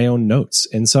 My own notes.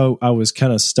 And so I was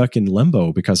kind of stuck in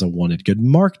limbo because I wanted good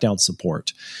Markdown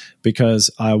support, because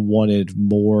I wanted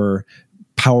more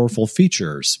powerful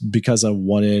features, because I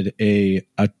wanted a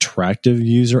attractive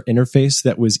user interface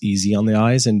that was easy on the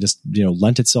eyes and just,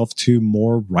 lent itself to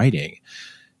more writing.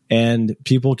 And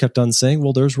people kept on saying,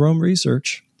 well, there's Roam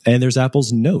Research and there's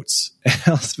Apple's Notes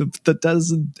that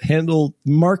doesn't handle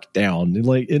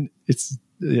Markdown.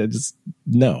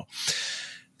 No.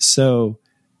 So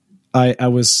I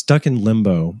was stuck in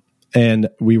limbo, and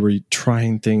we were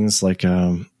trying things like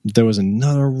there was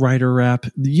another writer app.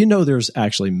 There's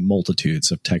actually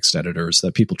multitudes of text editors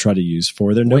that people try to use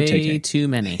for their note-taking. Way too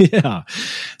many. Yeah.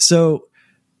 So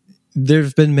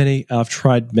there's been many. I've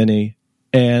tried many.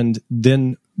 And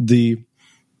then the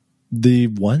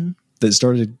one that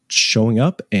started showing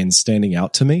up and standing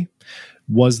out to me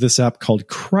was this app called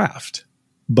Craft.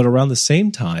 But around the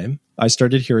same time, I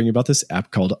started hearing about this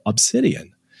app called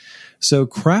Obsidian. So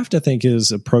Craft, I think,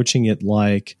 is approaching it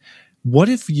like, what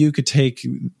if you could take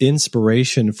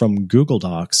inspiration from Google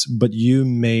Docs, but you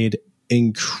made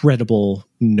incredible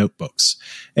notebooks?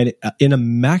 And in a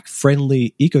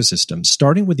Mac-friendly ecosystem,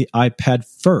 starting with the iPad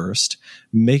first,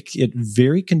 make it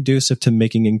very conducive to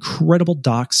making incredible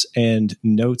docs and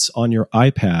notes on your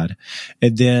iPad.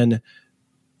 And then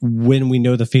when we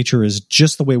know the feature is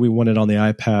just the way we want it on the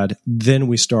iPad, then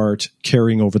we start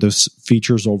carrying over those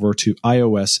features over to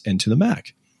iOS and to the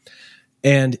Mac.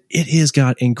 And it has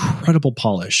got incredible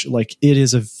polish. Like, it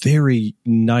is a very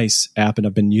nice app, and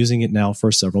I've been using it now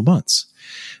for several months.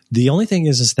 The only thing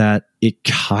is that it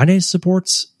kind of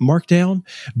supports Markdown,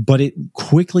 but it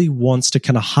quickly wants to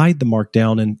kind of hide the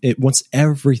Markdown, and it wants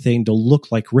everything to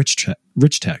look like rich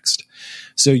text.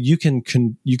 So you can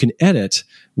edit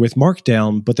with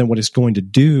Markdown, but then what it's going to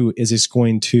do is it's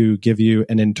going to give you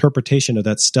an interpretation of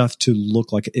that stuff to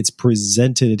look like it's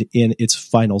presented in its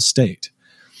final state.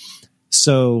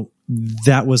 So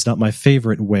that was not my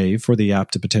favorite way for the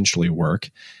app to potentially work.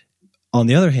 On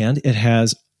the other hand, it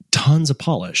has tons of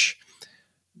polish.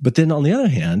 But then on the other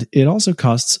hand, it also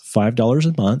costs $5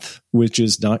 a month, which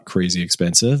is not crazy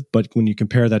expensive. But when you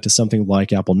compare that to something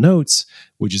like Apple Notes,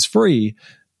 which is free,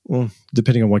 well,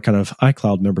 depending on what kind of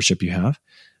iCloud membership you have,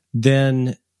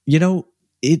 then,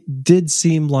 it did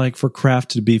seem like for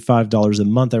Craft to be $5 a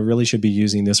month, I really should be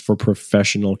using this for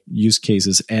professional use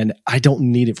cases. And I don't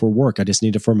need it for work. I just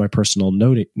need it for my personal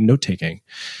note-taking.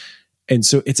 And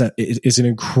so it's an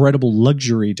incredible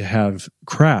luxury to have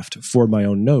Craft for my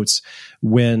own notes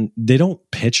when they don't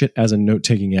pitch it as a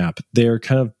note-taking app. They're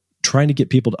kind of trying to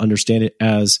get people to understand it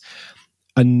as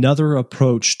another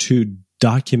approach to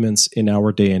documents in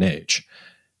our day and age.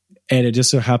 And it just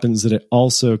so happens that it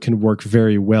also can work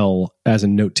very well as a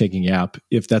note-taking app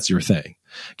if that's your thing.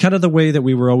 Kind of the way that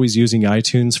we were always using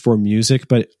iTunes for music,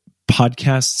 but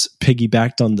podcasts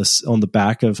piggybacked on the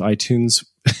back of iTunes.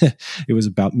 It was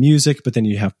about music, but then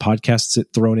you have podcasts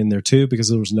thrown in there too because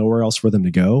there was nowhere else for them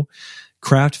to go.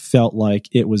 Craft felt like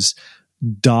it was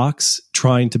Docs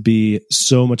trying to be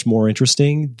so much more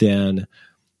interesting than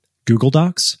Google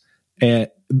Docs,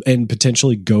 and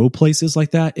potentially go places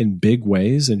like that in big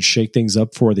ways and shake things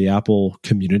up for the Apple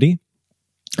community.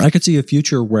 I could see a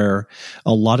future where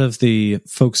a lot of the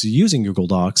folks using Google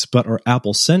Docs but are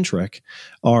Apple-centric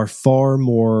are far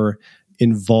more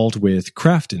involved with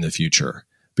Craft in the future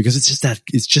because it's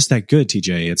just that good,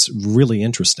 TJ. It's really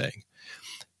interesting.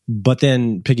 But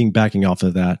then piggybacking off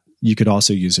of that, you could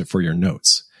also use it for your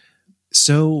notes.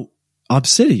 So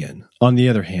Obsidian, on the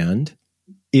other hand,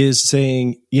 is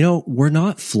saying, we're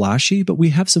not flashy, but we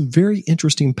have some very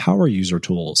interesting power user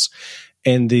tools.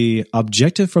 And the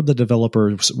objective from the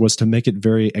developers was to make it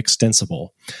very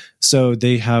extensible. So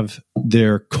they have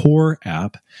their core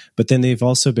app, but then they've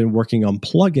also been working on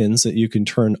plugins that you can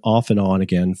turn off and on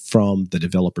again from the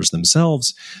developers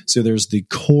themselves. So there's the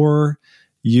core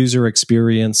user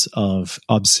experience of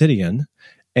Obsidian,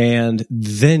 and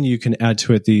then you can add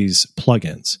to it these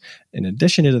plugins. In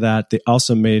addition to that, they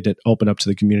also made it open up to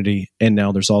the community, and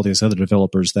now there's all these other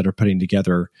developers that are putting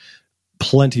together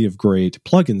plenty of great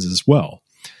plugins as well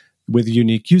with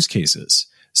unique use cases.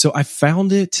 So I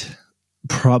found it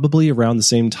probably around the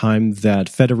same time that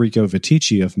Federico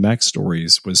Viticci of Mac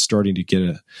Stories was starting to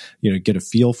get a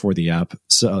feel for the app.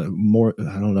 So I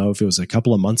don't know if it was a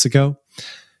couple of months ago.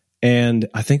 And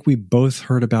I think we both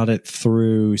heard about it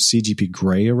through CGP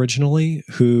Grey originally,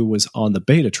 who was on the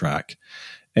beta track,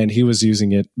 and he was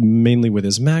using it mainly with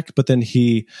his Mac, but then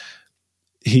he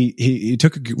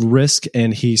took a risk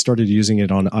and he started using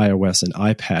it on iOS and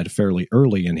iPad fairly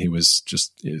early, and he was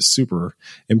just super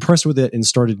impressed with it and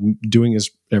started doing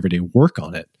his everyday work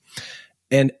on it.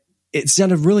 And it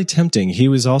sounded really tempting. He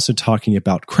was also talking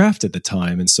about Craft at the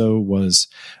time, and so was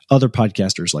other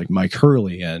podcasters like Mike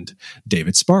Hurley and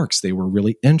David Sparks. They were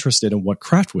really interested in what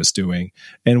Craft was doing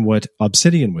and what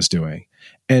Obsidian was doing.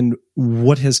 And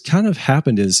what has kind of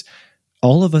happened is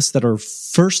all of us that are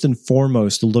first and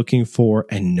foremost looking for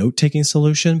a note-taking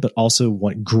solution, but also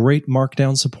want great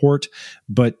markdown support,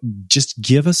 but just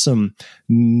give us some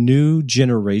new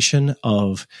generation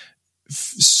of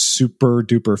super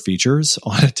duper features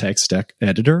on a text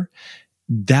editor,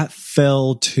 that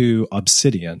fell to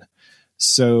Obsidian.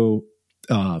 So,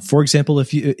 for example,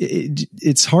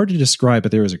 it's hard to describe,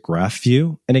 but there is a graph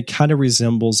view, and it kind of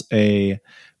resembles a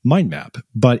mind map,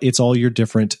 but it's all your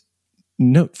different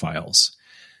note files.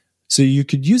 So you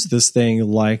could use this thing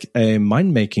like a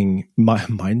mind mapping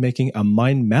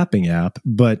app,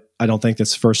 but I don't think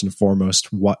that's first and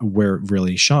foremost where it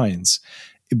really shines.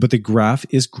 But the graph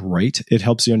is great. It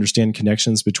helps you understand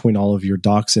connections between all of your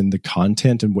docs and the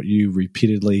content and what you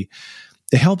repeatedly.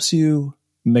 It helps you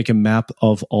make a map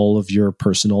of all of your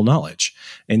personal knowledge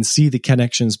and see the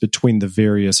connections between the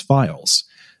various files.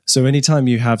 So anytime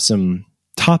you have some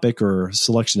topic or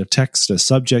selection of text, a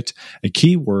subject, a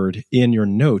keyword in your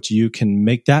note, you can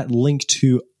make that link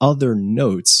to other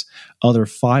notes, other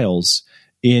files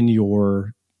in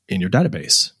your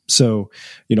database. So,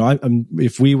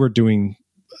 if we were doing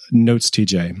notes,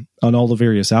 TJ, on all the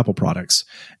various Apple products,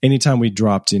 anytime we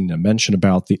dropped in a mention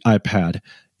about the iPad,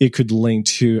 it could link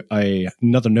to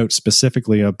another note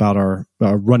specifically about our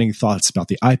running thoughts about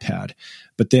the iPad.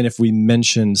 But then if we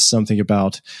mentioned something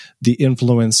about the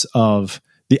influence of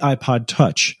the iPod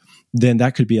Touch, then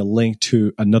that could be a link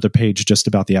to another page just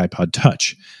about the iPod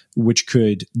Touch, which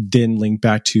could then link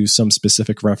back to some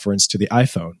specific reference to the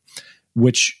iPhone,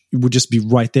 which would just be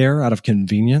right there out of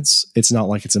convenience. It's not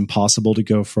like it's impossible to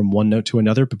go from one note to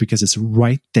another, but because it's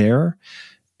right there,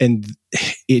 and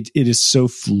it is so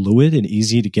fluid and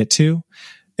easy to get to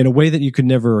in a way that you could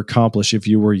never accomplish if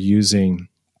you were using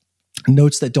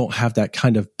notes that don't have that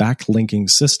kind of backlinking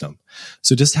system.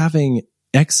 So just having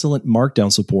excellent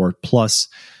markdown support plus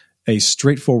a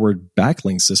straightforward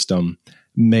backlink system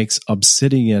makes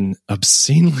Obsidian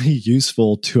obscenely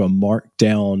useful to a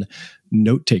markdown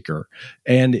note taker.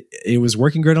 And it was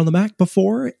working great on the Mac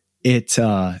before.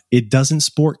 It doesn't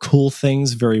sport cool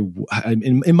things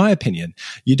in my opinion.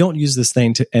 You don't use this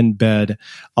thing to embed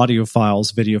audio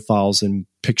files, video files, and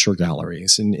picture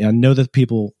galleries. And I know that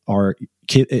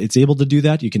it's able to do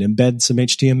that. You can embed some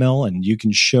HTML and you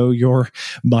can show your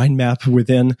mind map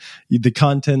within the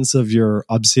contents of your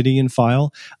Obsidian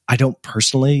file. I don't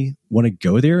personally want to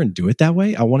go there and do it that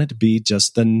way. I want it to be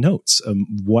just the notes,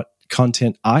 what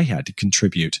content I had to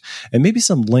contribute, and maybe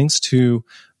some links to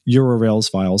URLs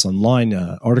files online,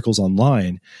 articles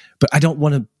online, but I don't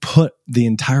want to put the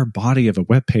entire body of a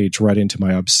web page right into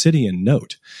my Obsidian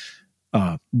note.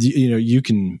 You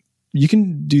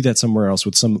can do that somewhere else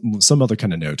with some other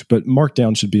kind of note, but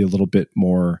Markdown should be a little bit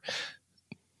more,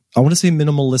 I want to say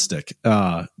minimalistic,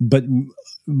 but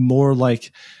more like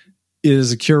it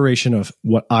is a curation of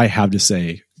what I have to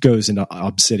say goes into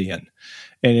Obsidian.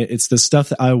 And it's the stuff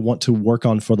that I want to work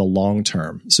on for the long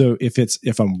term. So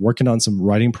if I'm working on some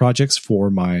writing projects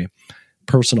for my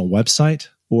personal website,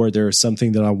 or there's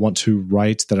something that I want to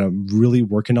write that I'm really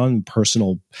working on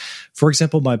personal, for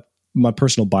example, my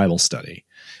personal Bible study.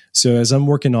 So as I'm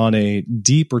working on a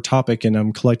deeper topic and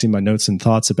I'm collecting my notes and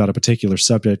thoughts about a particular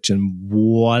subject and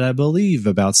what I believe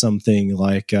about something,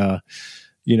 like,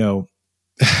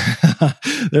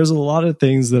 there's a lot of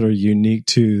things that are unique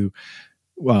to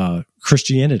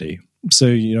Christianity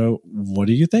So, what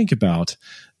do you think about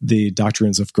the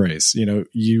doctrines of grace?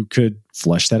 You could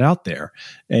flesh that out there,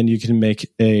 and you can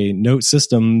make a note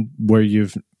system where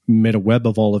you've made a web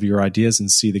of all of your ideas and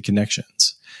see the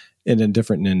connections in a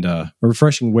different and a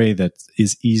refreshing way that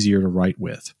is easier to write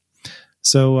with.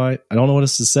 So I don't know what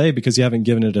else to say because you haven't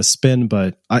given it a spin,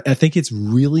 but I think it's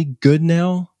really good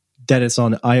now that it's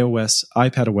on iOS,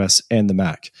 iPadOS, and the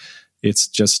Mac. It's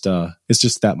just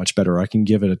that much better. I can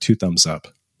give it a 2 thumbs up.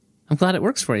 I'm glad it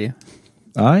works for you.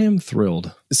 I am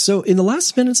thrilled. So in the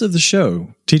last minutes of the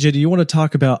show, TJ, do you want to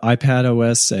talk about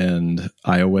iPadOS and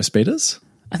iOS betas?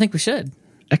 I think we should.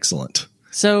 Excellent.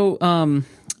 So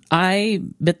I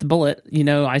bit the bullet.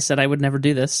 I said I would never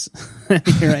do this.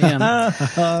 Here I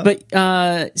am.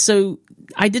 But so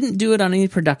I didn't do it on any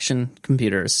production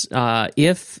computers.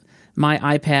 If my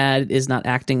iPad is not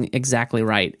acting exactly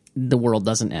right, the world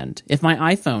doesn't end. If my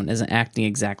iPhone isn't acting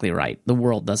exactly right, the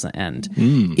world doesn't end.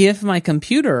 If my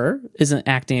computer isn't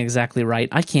acting exactly right,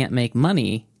 I can't make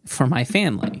money for my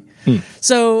family.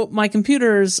 So my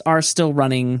computers are still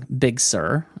running Big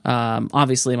Sur.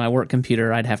 Obviously, my work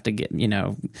computer, I'd have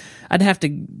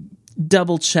to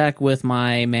double check with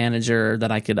my manager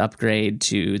that I could upgrade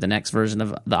to the next version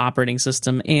of the operating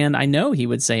system. And I know he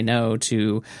would say no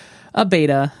to a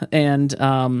beta, and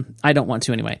I don't want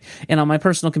to anyway. And on my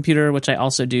personal computer, which I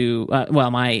also do,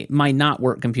 my not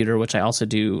work computer, which I also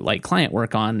do like client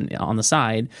work on the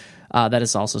side, that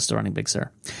is also still running Big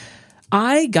Sur.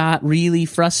 I got really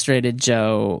frustrated,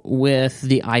 Joe, with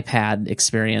the iPad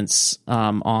experience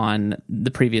on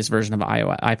the previous version of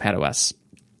iPadOS.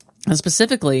 And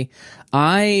specifically,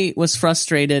 I was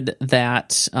frustrated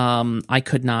that I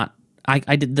could not.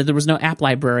 There was no app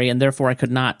library, and therefore I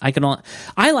could not.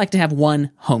 I like to have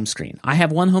one home screen. I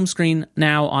have one home screen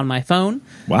now on my phone.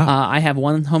 Wow. I have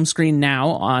one home screen now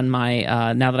on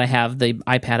my. Now that I have the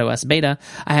iPadOS beta,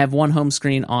 I have one home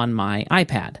screen on my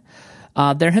iPad.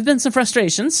 There have been some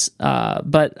frustrations,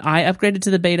 but I upgraded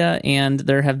to the beta, and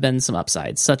there have been some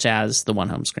upsides, such as the one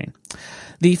home screen.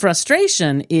 The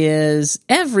frustration is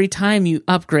every time you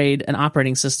upgrade an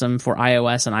operating system for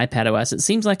iOS and iPadOS, it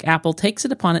seems like Apple takes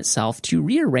it upon itself to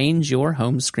rearrange your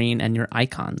home screen and your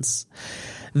icons.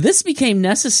 This became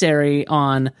necessary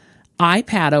on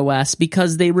iPadOS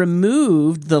because they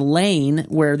removed the lane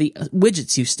where the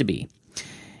widgets used to be.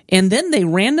 And then they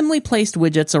randomly placed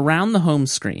widgets around the home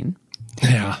screen.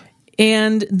 Yeah.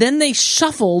 And then they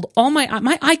shuffled all my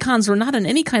icons were not in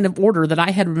any kind of order that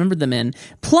I had remembered them in.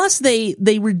 Plus, they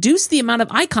reduced the amount of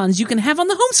icons you can have on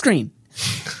the home screen.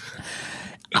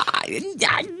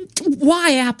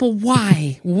 Why, Apple?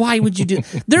 Why? Why would you do?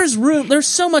 There's room. There's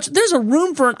so much. There's a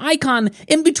room for an icon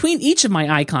in between each of my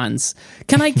icons.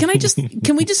 Can we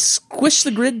just squish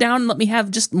the grid down and let me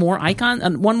have just one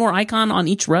more icon on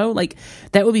each row? Like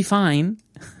that would be fine.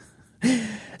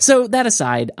 So that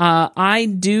aside, I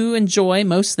do enjoy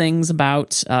most things about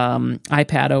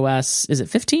iPadOS. Is it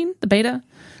 15, the beta?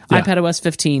 Yeah. iPadOS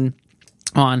 15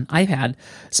 on iPad.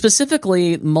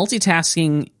 Specifically,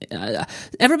 multitasking.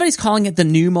 Everybody's calling it the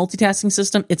new multitasking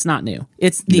system. It's not new.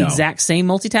 It's the exact same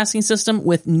multitasking system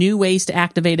with new ways to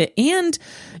activate it and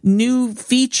new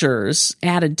features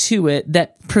added to it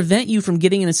that prevent you from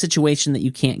getting in a situation that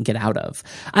you can't get out of.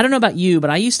 I don't know about you, but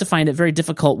I used to find it very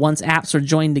difficult once apps are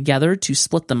joined together to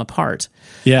split them apart.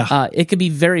 Yeah. It could be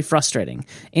very frustrating.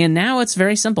 And now it's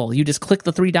very simple. You just click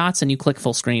the 3 dots and you click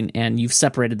full screen and you've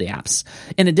separated the apps.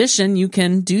 In addition, you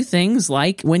can do things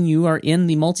like when you are in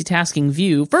the multitasking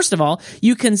view, first of all,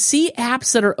 you can see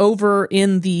apps that are over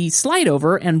in the slide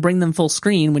over and bring them full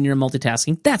screen when you're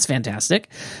multitasking. That's fantastic.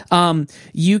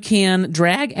 You can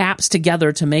drag apps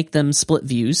together to make them split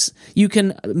views. You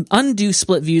can undo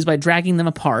split views by dragging them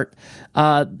apart.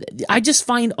 I just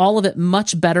find all of it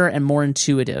much better and more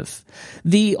intuitive.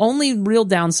 The only real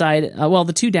downside,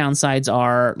 the 2 downsides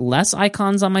are less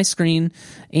icons on my screen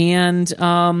and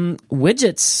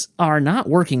widgets are not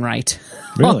working right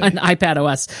really? On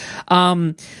iPadOS.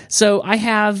 So I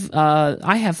have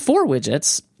 4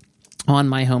 widgets on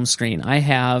my home screen. I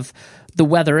have the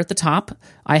weather at the top.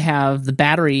 I have the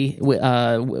battery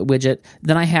widget.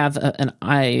 Then I have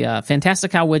a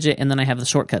Fantastical widget, and then I have the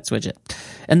shortcuts widget.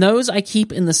 And those I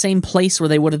keep in the same place where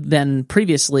they would have been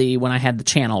previously when I had the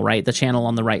channel, right? The channel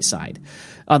on the right side.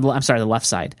 The left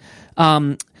side.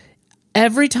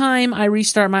 Every time I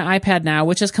restart my iPad now,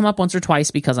 which has come up once or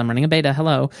twice because I'm running a beta,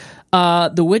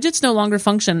 the widgets no longer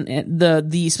function.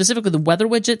 Specifically the weather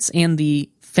widgets and the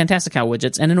Fantastical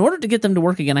widgets, and in order to get them to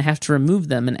work again, I have to remove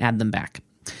them and add them back.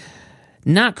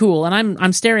 Not cool. And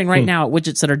I'm staring right now at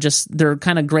widgets that are they're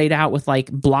kind of grayed out with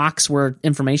like blocks where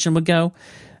information would go.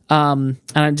 And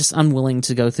I'm just unwilling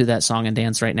to go through that song and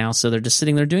dance right now, so they're just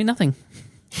sitting there doing nothing.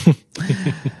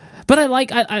 But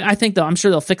I think though, I'm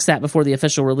sure they'll fix that before the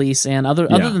official release. And other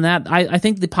than that, I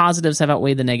think the positives have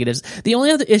outweighed the negatives. The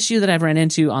only other issue that I've ran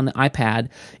into on the iPad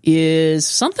is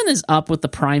something is up with the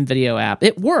Prime Video app.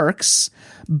 It works,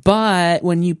 but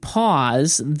when you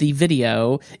pause the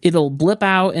video, it'll blip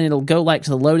out and it'll go like to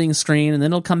the loading screen, and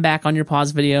then it'll come back on your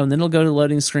pause video, and then it'll go to the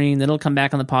loading screen, then it'll come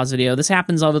back on the pause video. This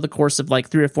happens over the course of like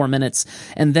 3 or 4 minutes,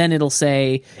 and then it'll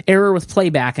say error with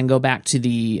playback and go back to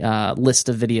the list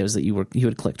of videos that you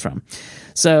had clicked from.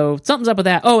 So something's up with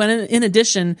that. Oh, and in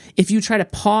addition, if you try to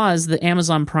pause the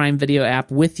Amazon Prime Video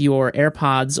app with your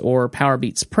AirPods or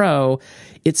Powerbeats Pro,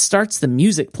 it starts the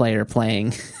music player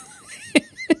playing.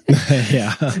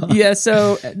 Yeah,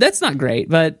 so that's not great,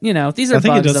 but these are bugs. I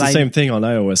think it does the same thing on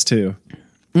iOS too.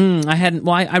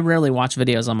 I rarely watch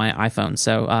videos on my iPhone,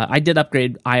 so I did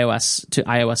upgrade iOS to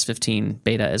iOS 15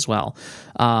 beta as well.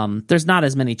 There's not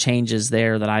as many changes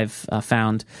there that I've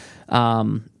found.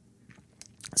 I'm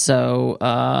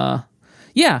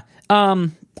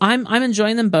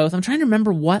enjoying them both. I'm trying to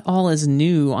remember what all is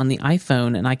new on the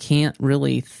iPhone, and I can't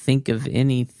really think of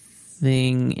anything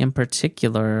in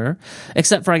particular,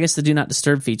 except for, I guess, the Do Not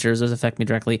Disturb features. Those affect me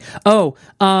directly. And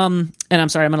I'm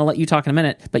sorry, I'm going to let you talk in a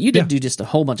minute, but you did do just a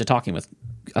whole bunch of talking with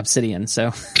Obsidian,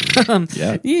 so...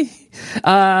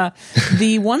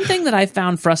 The one thing that I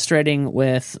found frustrating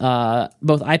with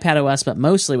both iPadOS, but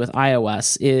mostly with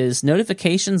iOS, is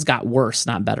notifications got worse,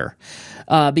 not better.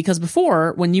 Because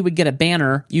before, when you would get a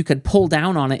banner, you could pull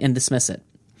down on it and dismiss it.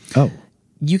 Oh.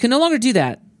 You can no longer do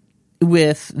that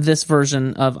with this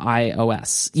version of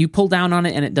iOS. You pull down on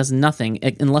it and it does nothing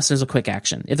unless there's a quick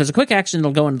action. If there's a quick action,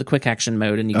 it'll go into the quick action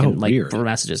mode and you can for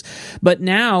messages. But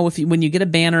now when you get a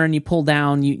banner and you pull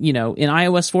down, you know, in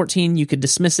iOS 14 you could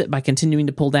dismiss it by continuing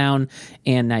to pull down,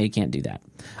 and now you can't do that.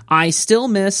 I still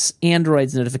miss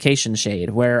Android's notification shade,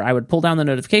 where I would pull down the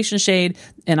notification shade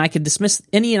and I could dismiss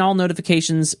any and all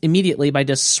notifications immediately by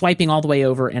just swiping all the way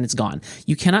over and it's gone.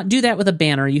 You cannot do that with a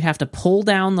banner. You have to pull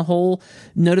down the whole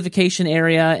notification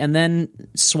area and then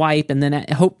swipe, and then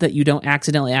hope that you don't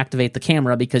accidentally activate the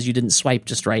camera because you didn't swipe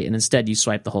just right, and instead you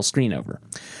swipe the whole screen over.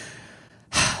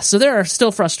 So there are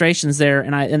still frustrations there,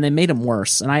 and they made them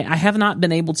worse. And I have not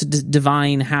been able to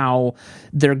divine how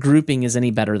their grouping is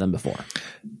any better than before.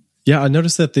 Yeah, I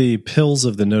noticed that the pills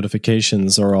of the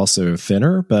notifications are also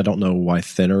thinner, but I don't know why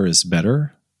thinner is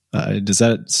better. Does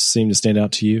that seem to stand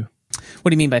out to you?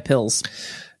 What do you mean by pills?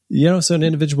 You know, so an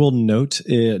individual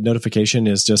notification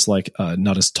is just like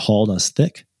not as tall, not as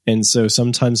thick. And so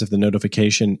sometimes if the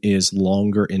notification is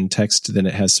longer in text than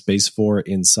it has space for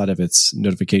inside of its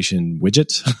notification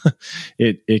widget,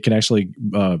 it can actually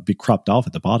be cropped off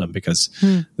at the bottom because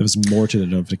there was more to the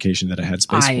notification that it had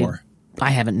space for.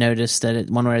 I haven't noticed that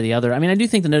one way or the other. I mean, I do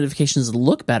think the notifications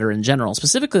look better in general,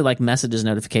 specifically like messages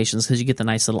notifications, because you get the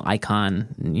nice little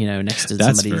icon, you know, next to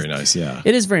somebody. That's very nice, yeah.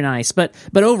 It is very nice, but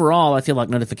overall, I feel like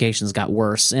notifications got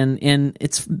worse, and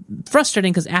it's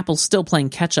frustrating because Apple's still playing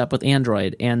catch up with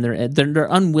Android, and they're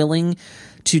unwilling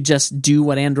to just do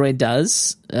what Android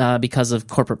does because of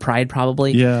corporate pride,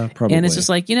 probably. Yeah, probably. And it's just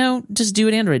like, you know, just do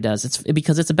what Android does. It's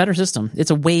because it's a better system.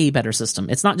 It's a way better system.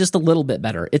 It's not just a little bit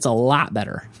better. It's a lot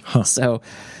better. Huh. So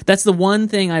that's the one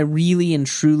thing I really and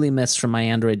truly miss from my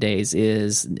Android days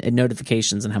is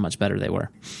notifications and how much better they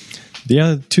were.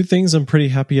 Yeah, two things I'm pretty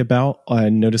happy about. I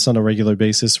notice on a regular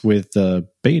basis with the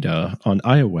beta on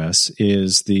iOS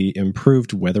is the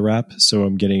improved weather app. So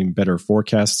I'm getting better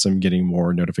forecasts. I'm getting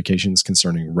more notifications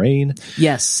concerning rain.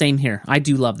 Yes, same here. I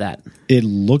do love that. It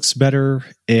looks better.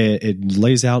 It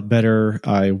lays out better.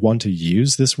 I want to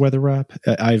use this weather app.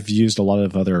 I've used a lot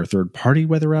of other third-party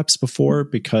weather apps before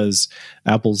because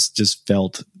Apple's just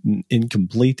felt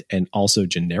incomplete and also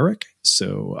generic.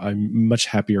 So I'm much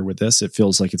happier with this. It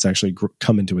feels like it's actually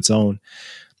come into its own.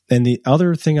 And the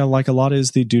other thing I like a lot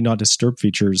is the Do Not Disturb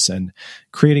features and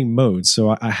creating modes.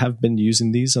 So I have been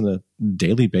using these on a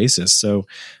daily basis. So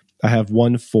I have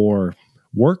one for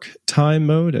work time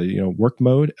mode, work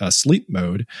mode, sleep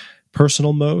mode,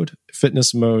 personal mode,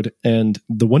 fitness mode, and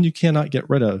the one you cannot get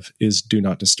rid of is Do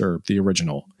Not Disturb, the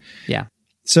original. Yeah.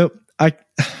 So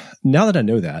now that I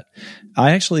know that,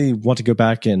 I actually want to go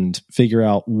back and figure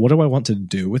out what do I want to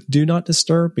do with Do Not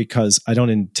Disturb, because I don't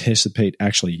anticipate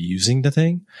actually using the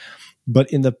thing.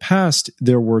 But in the past,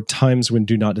 there were times when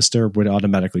Do Not Disturb would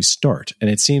automatically start. And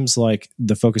it seems like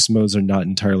the focus modes are not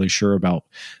entirely sure about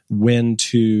when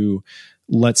to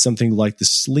let something like the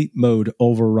sleep mode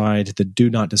override the Do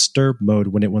Not Disturb mode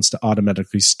when it wants to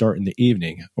automatically start in the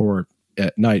evening or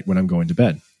at night when I'm going to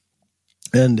bed.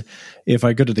 And if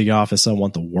I go to the office, I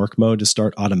want the work mode to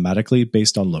start automatically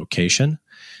based on location.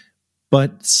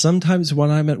 But sometimes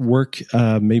when I'm at work,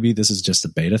 maybe this is just a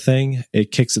beta thing,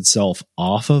 it kicks itself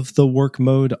off of the work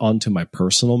mode onto my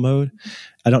personal mode.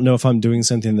 I don't know if I'm doing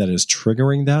something that is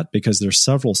triggering that because there's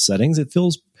several settings. It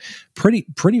feels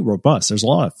pretty robust. There's a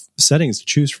lot of settings to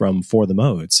choose from for the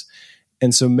modes.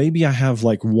 And so maybe I have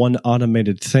like one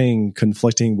automated thing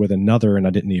conflicting with another and I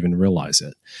didn't even realize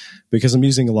it because I'm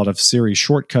using a lot of Siri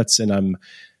shortcuts and I'm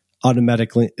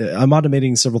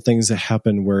automating several things that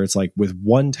happen where it's like with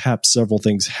one tap, several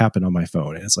things happen on my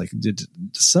phone. And it's like,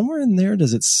 somewhere in there,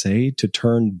 does it say to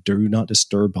turn do not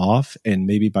disturb off? And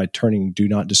maybe by turning do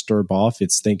not disturb off,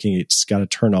 it's thinking it's got to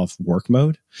turn off work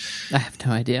mode. I have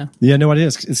no idea. Yeah, no idea.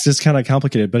 It's just kind of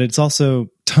complicated, but it's also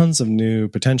tons of new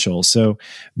potential. So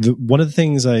one of the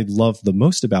things I love the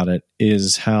most about it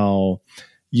is how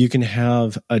you can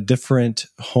have a different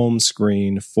home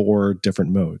screen for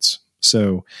different modes.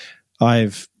 So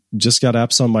I've just got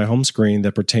apps on my home screen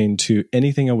that pertain to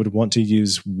anything I would want to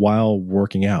use while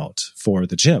working out for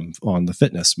the gym on the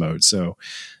fitness mode. So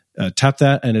tap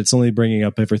that and it's only bringing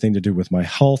up everything to do with my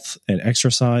health and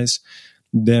exercise.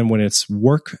 Then when it's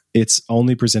work, it's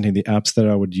only presenting the apps that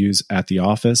I would use at the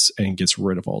office and gets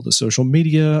rid of all the social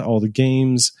media, all the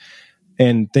games,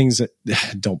 and things that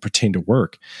don't pertain to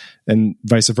work and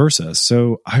vice versa.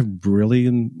 So I really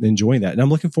am enjoying that. And I'm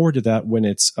looking forward to that when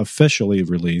it's officially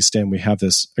released and we have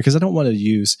this, because I don't want to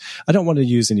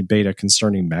use any beta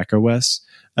concerning Mac OS.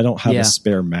 I don't have a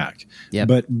spare Mac. Yep.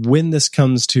 But when this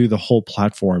comes to the whole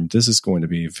platform, this is going to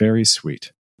be very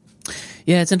sweet.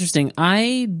 Yeah, it's interesting.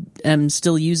 I am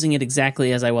still using it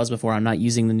exactly as I was before. I'm not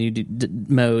using the new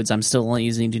modes. I'm still only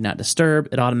using Do Not Disturb.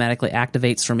 It automatically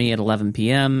activates for me at 11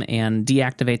 p.m. and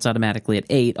deactivates automatically at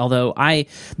 8. Although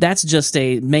that's just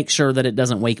a make sure that it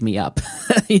doesn't wake me up,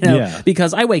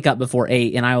 because I wake up before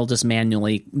 8 and I will just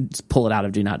manually pull it out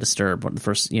of Do Not Disturb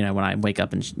when I wake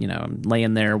up and I'm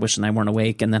laying there wishing I weren't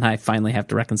awake, and then I finally have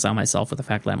to reconcile myself with the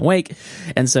fact that I'm awake,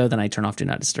 and so then I turn off Do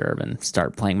Not Disturb and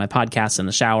start playing my podcasts in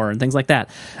the shower and things like that.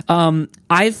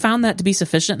 I've found that to be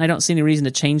sufficient, and I don't see any reason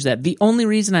to change that. The only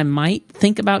reason I might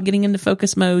think about getting into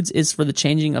focus modes is for the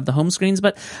changing of the home screens,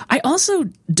 but I also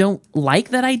don't like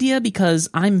that idea because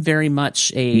I'm very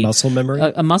much a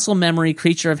muscle memory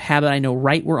creature of habit. I know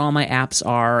right where all my apps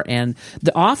are, and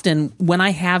often when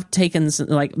I have taken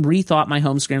rethought my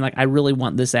home screen, like I really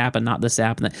want this app and not this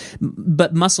app,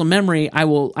 but muscle memory, I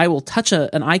will touch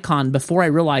an icon before I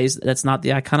realize that's not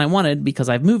the icon I wanted because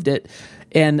I've moved it.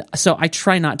 And so I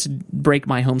try not to break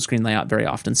my home screen layout very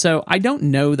often. So I don't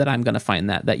know that I'm going to find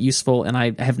that useful, and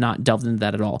I have not delved into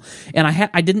that at all. And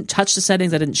I didn't touch the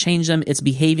settings. I didn't change them. It's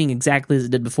behaving exactly as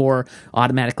it did before,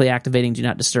 automatically activating Do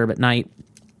Not Disturb at night,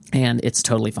 and it's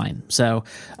totally fine. So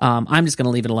I'm just going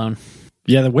to leave it alone.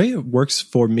 Yeah, the way it works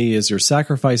for me is you're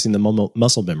sacrificing the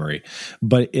muscle memory,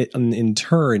 but in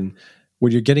turn,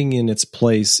 what you're getting in its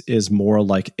place is more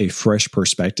like a fresh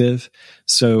perspective.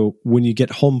 So when you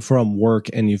get home from work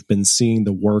and you've been seeing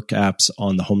the work apps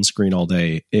on the home screen all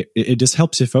day, it just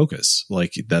helps you focus.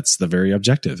 Like that's the very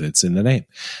objective. It's in the name.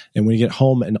 And when you get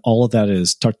home and all of that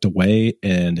is tucked away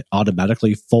and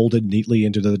automatically folded neatly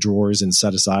into the drawers and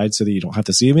set aside so that you don't have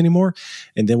to see them anymore.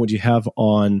 And then what you have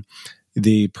on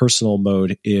the personal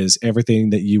mode is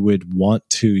everything that you would want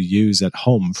to use at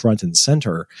home, front and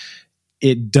center.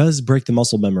 It does break the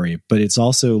muscle memory, but it's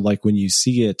also like when you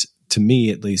see it, to me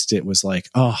at least, it was like,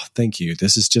 oh, thank you.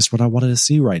 This is just what I wanted to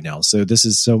see right now. So this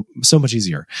is so much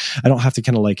easier. I don't have to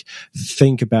kind of like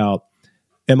think about,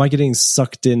 am I getting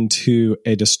sucked into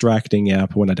a distracting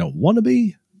app when I don't want to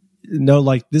be? No,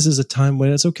 like this is a time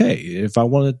when it's okay. If I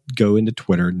want to go into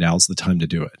Twitter, now's the time to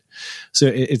do it. So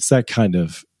it's that kind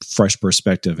of fresh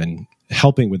perspective and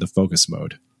helping with the focus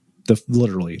mode.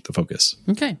 Literally the focus.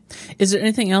 Okay. Is there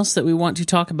anything else that we want to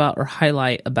talk about or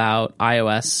highlight about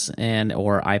iOS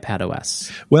or iPadOS?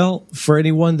 Well, for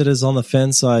anyone that is on the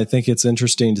fence, I think it's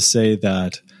interesting to say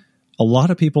that a lot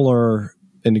of people are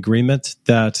in agreement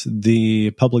that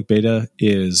the public beta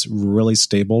is really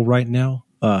stable right now.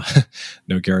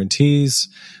 No guarantees,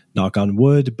 knock on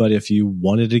wood, but if you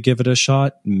wanted to give it a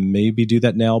shot, maybe do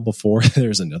that now before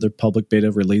there's another public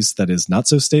beta release that is not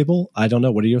so stable. I don't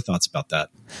know. What are your thoughts about that?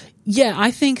 Yeah,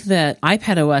 I think that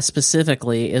iPadOS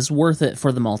specifically is worth it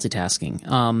for the multitasking.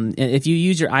 If you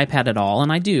use your iPad at all,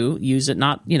 and I do use it,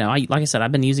 like I said,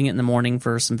 I've been using it in the morning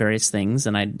for some various things,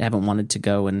 and I haven't wanted to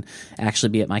go and actually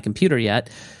be at my computer yet.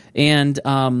 And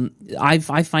I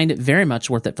find it very much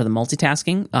worth it for the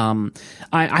multitasking.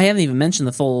 I haven't even mentioned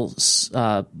the full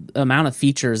amount of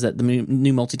features that the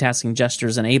new multitasking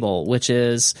gestures enable, which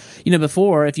is,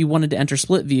 before, if you wanted to enter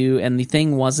split view and the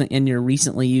thing wasn't in your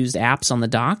recently used apps on the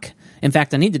dock. In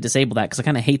fact, I need to disable that because I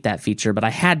kind of hate that feature, but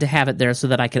I had to have it there so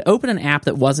that I could open an app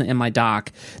that wasn't in my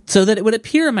dock so that it would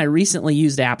appear in my recently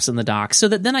used apps in the dock so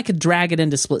that then I could drag it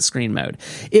into split screen mode.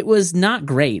 It was not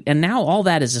great, and now all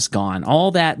that is just gone. All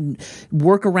that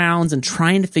workarounds and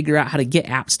trying to figure out how to get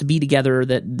apps to be together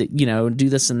that do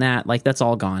this and that, like that's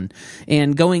all gone.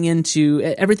 And going into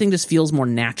everything just feels more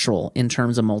natural in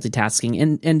terms of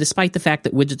multitasking. And despite the fact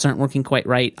that widgets aren't working quite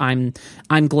right, I'm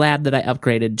glad that I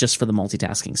upgraded just for the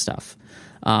multitasking stuff.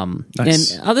 Nice. And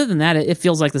other than that, it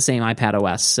feels like the same iPad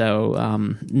OS. So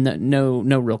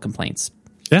no real complaints.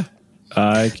 Yeah,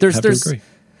 I have to agree.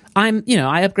 I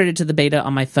upgraded to the beta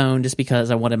on my phone just because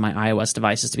I wanted my iOS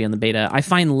devices to be on the beta. I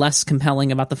find less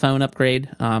compelling about the phone upgrade,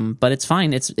 but it's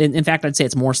fine. It's in fact, I'd say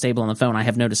it's more stable on the phone. I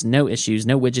have noticed no issues,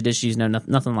 no widget issues,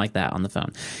 nothing like that on the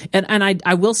phone. And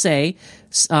I will say,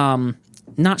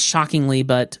 not shockingly,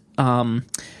 but I'm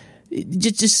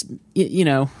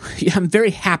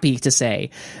very happy to say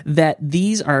that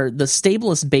these are the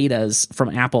stablest betas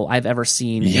from Apple I've ever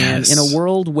seen. Yes. And in a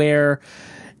world where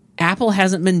Apple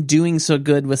hasn't been doing so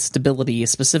good with stability,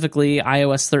 specifically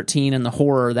iOS 13 and the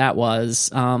horror that was.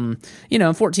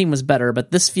 14 was better,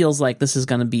 but this feels like this is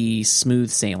going to be smooth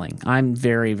sailing. I'm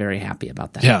very, very happy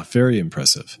about that. Yeah, very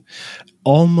impressive.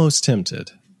 Almost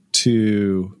tempted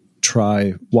to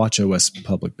try watchOS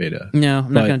public beta. No,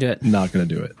 I'm not going to do it. Not going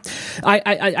to do it.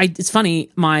 It's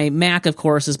funny. My Mac, of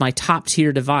course, is my top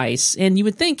tier device, and you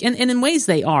would think, and in ways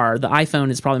they are. The iPhone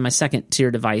is probably my second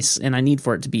tier device, and I need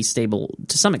for it to be stable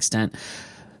to some extent.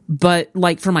 But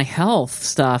like for my health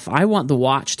stuff, I want the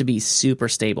watch to be super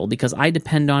stable because I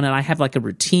depend on it. I have like a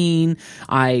routine.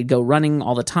 I go running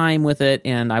all the time with it,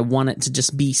 and I want it to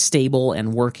just be stable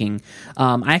and working.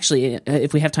 I actually,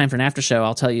 if we have time for an after show,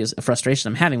 I'll tell you a frustration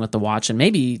I'm having with the watch, and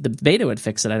maybe the beta would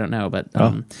fix it. I don't know, but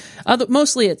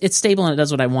mostly it's stable and it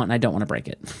does what I want, and I don't want to break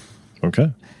it.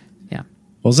 Okay. Yeah.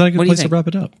 Well, is that a good place to wrap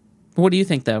it up? What do you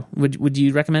think, though? Would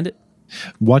you recommend it?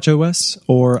 watchOS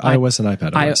or iOS and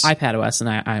iPadOS? iPadOS and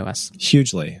iOS.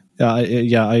 Hugely.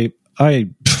 I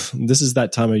this is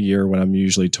that time of year when I'm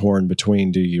usually torn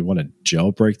between, do you want to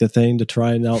jailbreak the thing to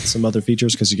try out some other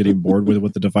features because you're getting bored with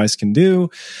what the device can do,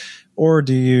 or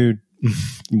do you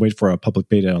wait for a public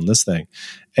beta on this thing?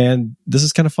 And this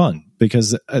is kind of fun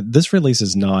because this release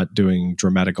is not doing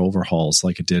dramatic overhauls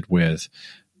like it did with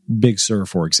Big Sur,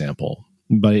 for example.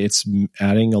 But it's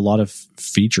adding a lot of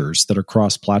features that are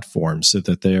cross-platform so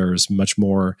that there's much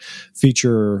more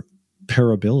feature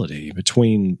pairability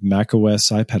between macOS,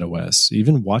 iPadOS,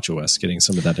 even watchOS getting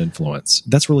some of that influence.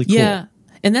 That's really cool. Yeah.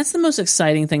 And that's the most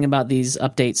exciting thing about these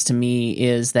updates to me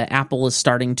is that Apple is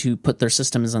starting to put their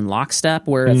systems in lockstep,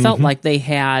 where it felt like they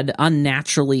had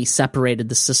unnaturally separated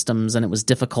the systems and it was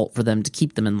difficult for them to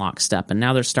keep them in lockstep. And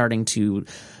now they're starting to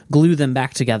glue them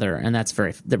back together, and that's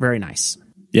very, very nice.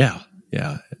 Yeah.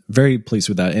 Yeah, very pleased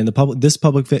with that. And this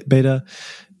public beta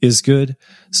is good.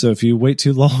 So if you wait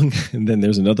too long, and then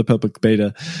there's another public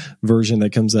beta version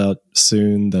that comes out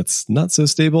soon that's not so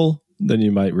stable, then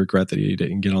you might regret that you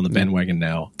didn't get on the bandwagon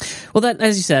now. Well, that,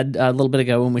 as you said a little bit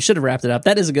ago when we should have wrapped it up,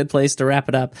 that is a good place to wrap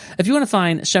it up. If you want to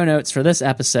find show notes for this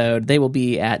episode, they will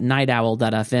be at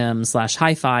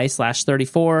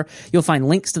nightowl.fm/hi-fi/34. You'll find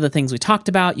links to the things we talked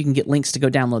about. You can get links to go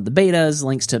download the betas,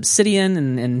 links to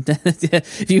Obsidian, and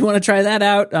if you want to try that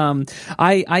out,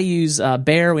 I use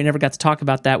Bear. We never got to talk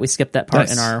about that. We skipped that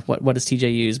part in our what does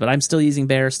TJ use, but I'm still using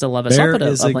Bear, still love it. Bear so I'll put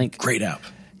is a link. Great app.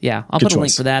 Yeah, I'll put a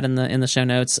link for that in the show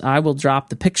notes. I will drop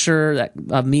the picture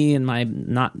of me and my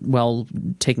not well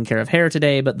taken care of hair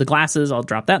today, but the glasses, I'll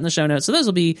drop that in the show notes. So those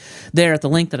will be there at the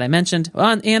link that I mentioned.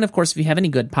 And of course, if you have any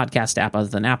good podcast app other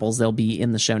than Apple's, they'll be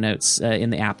in the show notes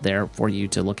in the app there for you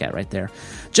to look at right there.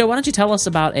 Joe, why don't you tell us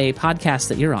about a podcast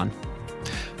that you're on?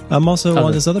 I'm also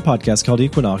on this other podcast called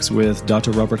Equinox with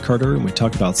Dr. Robert Carter, and we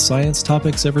talk about science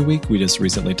topics every week. We just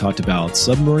recently talked about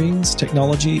submarines,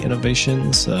 technology,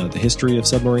 innovations, the history of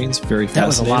submarines. Very fascinating. That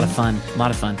was a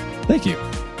lot of fun. Thank you.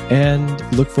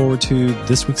 And look forward to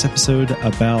this week's episode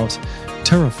about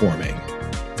terraforming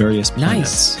various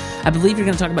planets. Nice. I believe you're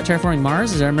going to talk about terraforming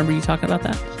Mars. Does I remember you talking about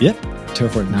that? Yep.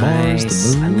 Terraforming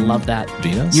Mars, the moon. I love that.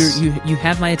 Venus. You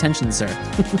have my attention, sir.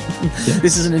 Yes.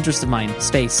 This is an interest of mine,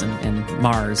 space and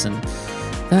Mars and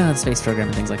the space program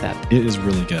and things like that. It is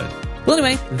really good. Well,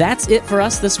 anyway, that's it for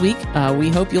us this week. We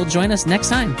hope you'll join us next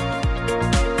time.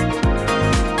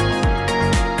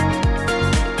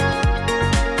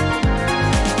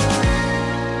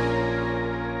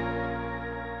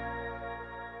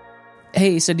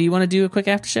 Hey, so do you want to do a quick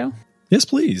after show? Yes,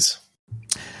 please.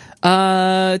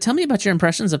 Tell me about your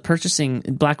impressions of purchasing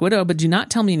Black Widow, but do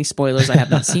not tell me any spoilers. I have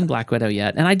not seen Black Widow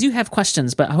yet, and I do have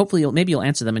questions, but hopefully maybe you'll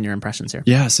answer them in your impressions here.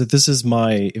 Yeah, so this is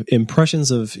my impressions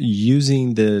of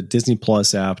using the Disney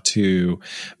Plus app to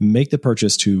make the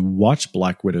purchase to watch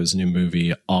Black Widow's new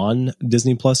movie on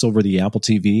Disney Plus over the Apple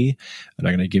TV. I'm not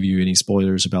going to give you any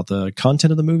spoilers about the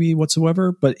content of the movie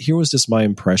whatsoever, but here was just my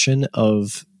impression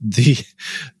of the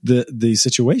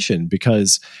situation,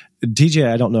 because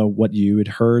DJ, I don't know what you had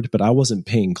heard, but I wasn't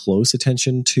paying close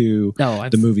attention to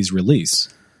the movie's release.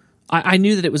 I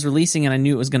knew that it was releasing, and I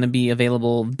knew it was going to be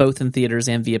available both in theaters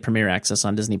and via Premiere Access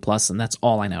on Disney Plus, and that's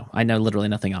all I know. I know literally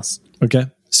nothing else. Okay.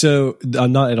 So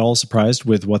I'm not at all surprised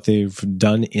with what they've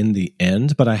done in the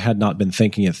end, but I had not been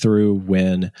thinking it through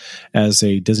when, as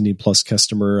a Disney Plus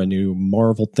customer, a new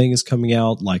Marvel thing is coming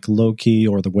out, like Loki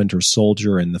or the Winter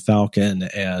Soldier and the Falcon,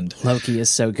 and Loki is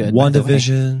so good.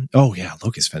 WandaVision. Oh yeah,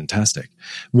 Loki's fantastic.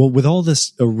 Well, with all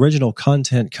this original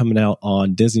content coming out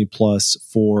on Disney Plus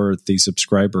for the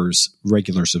subscribers'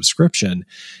 regular subscription,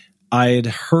 I had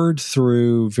heard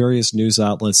through various news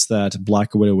outlets that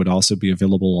Black Widow would also be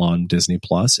available on Disney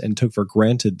Plus, and took for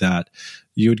granted that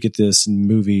you would get this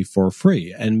movie for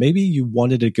free. And maybe you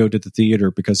wanted to go to the theater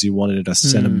because you wanted a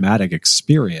cinematic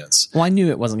experience. Well, I knew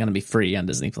it wasn't going to be free on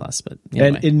Disney Plus, but anyway.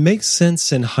 And it makes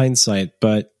sense in hindsight,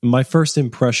 but my first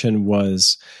impression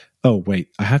was, oh, wait,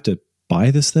 I have to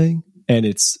buy this thing? And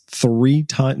it's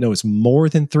it's more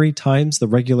than 3 times the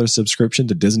regular subscription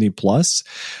to Disney Plus.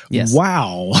 Yes.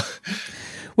 Wow.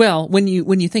 Well, when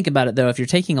you think about it, though, if you're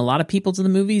taking a lot of people to the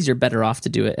movies, you're better off to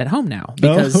do it at home now.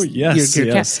 Because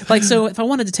yes. Like, so if I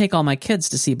wanted to take all my kids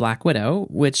to see Black Widow,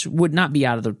 which would not be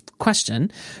out of the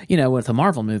question, with a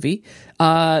Marvel movie,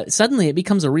 suddenly it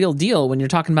becomes a real deal when you're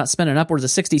talking about spending upwards of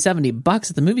 $60-$70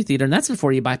 at the movie theater, and that's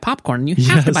before you buy popcorn. And you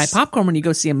have to buy popcorn when you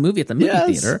go see a movie at the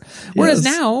movie theater. Whereas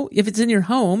now, if it's in your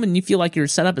home and you feel like your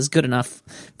setup is good enough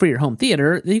for your home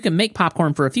theater, then you can make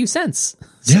popcorn for a few cents.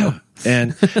 So. Yeah.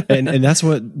 And that's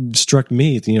what struck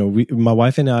me. My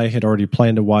wife and I had already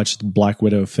planned to watch the Black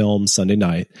Widow film Sunday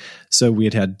night. So we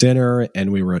had dinner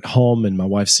and we were at home, and my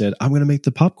wife said, I'm going to make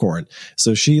the popcorn.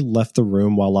 So she left the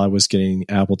room while I was getting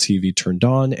Apple TV turned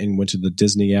on and went to the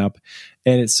Disney app,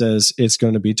 and it says it's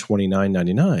going to be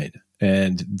 $29.99.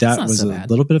 And that was a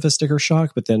little bit of a sticker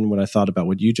shock. But then when I thought about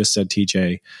what you just said,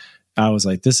 TJ, I was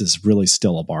like, this is really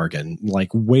still a bargain. Like,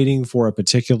 waiting for a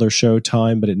particular show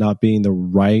time, but it not being the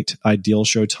right ideal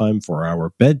show time for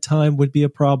our bedtime would be a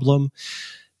problem.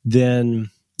 Then,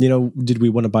 did we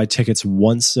want to buy tickets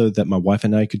once so that my wife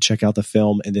and I could check out the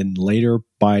film, and then later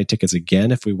buy tickets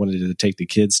again if we wanted to take the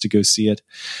kids to go see it?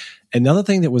 Another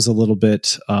thing that was a little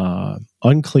bit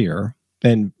unclear,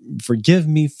 and forgive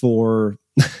me for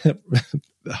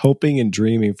hoping and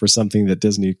dreaming for something that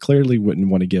Disney clearly wouldn't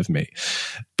want to give me,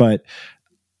 but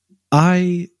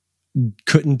I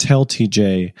couldn't tell,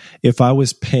 TJ, if I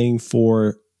was paying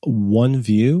for one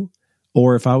view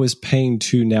or if I was paying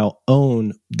to now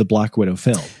own the Black Widow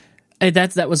film.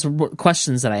 That was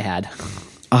questions that I had.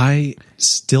 I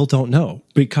still don't know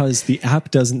because the app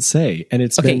doesn't say, and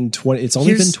it's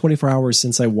only been 24 hours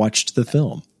since I watched the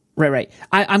film. Right.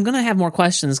 I'm going to have more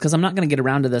questions because I'm not going to get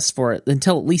around to this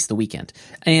until at least the weekend.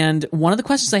 And one of the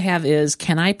questions I have is,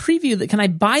 can I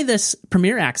buy this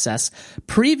Premiere Access,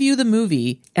 preview the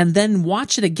movie, and then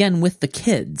watch it again with the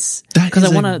kids? That is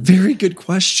a very good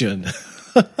question.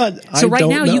 So right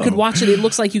now you could watch it. It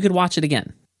looks like you could watch it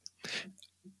again.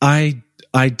 I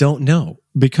don't know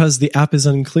because the app is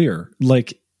unclear.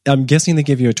 Like, I'm guessing they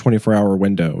give you a 24-hour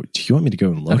window. Do you want me to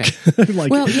go and look? Okay.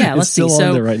 Let's see. It's still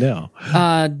on there right now.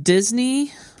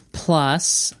 Disney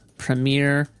Plus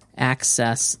Premiere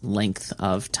Access length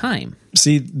of time.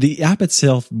 See, the app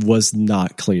itself was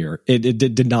not clear. It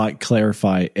did not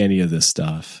clarify any of this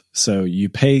stuff. So you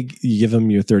give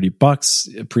them your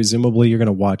 $30. Presumably, you're going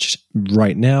to watch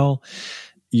right now.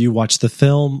 You watch the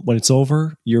film. When it's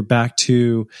over, you're back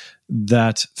to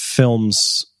that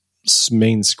film's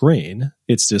main screen,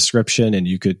 its description, and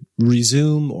you could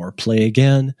resume or play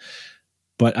again.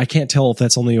 But I can't tell if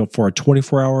that's only for a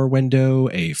 24-hour window,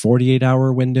 a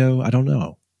 48-hour window. I don't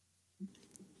know.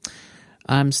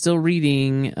 I'm still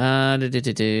reading. How do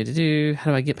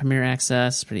I get Premiere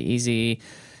Access? Pretty easy.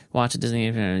 Watch a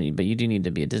Disney, but you do need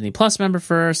to be a Disney Plus member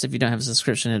first. If you don't have a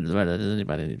subscription,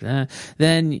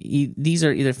 then these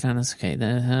are either found as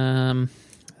okay.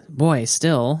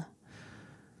 Still.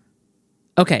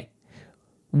 Okay.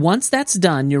 Once that's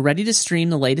done, you're ready to stream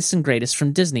the latest and greatest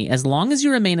from Disney. As long as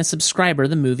you remain a subscriber,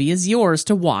 the movie is yours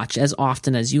to watch as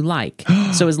often as you like.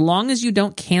 So as long as you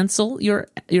don't cancel your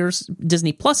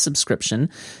Disney Plus subscription,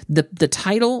 the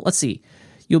title, let's see,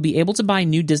 you'll be able to buy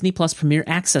new Disney Plus Premier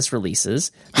Access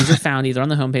releases. These are found either on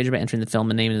the homepage or by entering the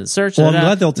film and name in the search. Well, I'm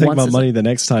glad they'll take my money the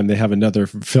next time they have another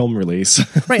film release.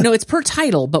 Right. No, it's per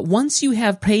title, but once you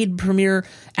have paid Premier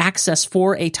Access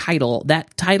for a title,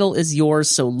 that title is yours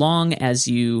so long as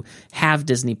you have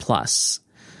Disney Plus.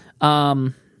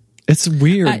 It's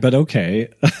weird, but okay.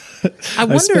 I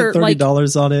wonder, I spent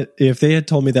 $30 on it. If they had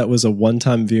told me that was a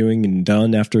one-time viewing and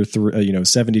done after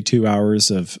 72 hours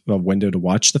of a window to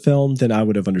watch the film, then I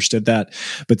would have understood that.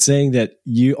 But saying that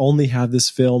you only have this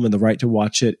film and the right to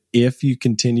watch it if you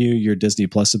continue your Disney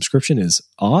Plus subscription is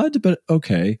odd, but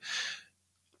okay.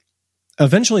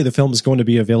 Eventually, the film is going to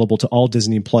be available to all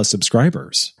Disney Plus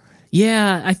subscribers.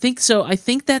 Yeah, I think so. I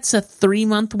think that's a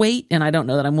 3-month wait, and I don't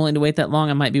know that I'm willing to wait that long.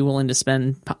 I might be willing to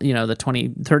spend, the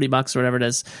 $20-$30 or whatever it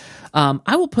is.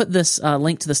 I will put this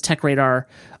link to this Tech Radar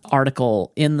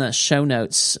article in the show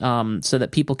notes so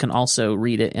that people can also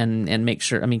read it and make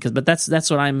sure. I mean, but that's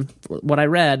what I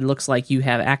read. Looks like you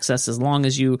have access as long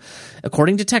as you,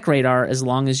 according to Tech Radar, as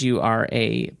long as you are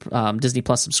a Disney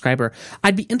Plus subscriber.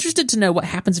 I'd be interested to know what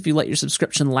happens if you let your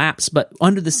subscription lapse, but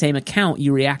under the same account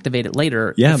you reactivate it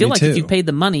later. Yeah, I feel me like too. If you paid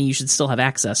the money, you should still have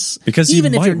access, because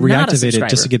even you if might you're not a reactivate subscriber. it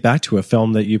just to get back to a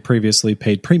film that you previously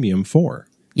paid premium for.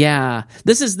 Yeah,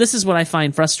 this is what I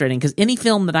find frustrating, because any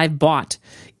film that I've bought,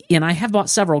 and I have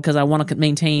bought several because I want to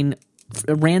maintain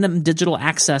random digital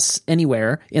access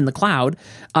anywhere in the cloud,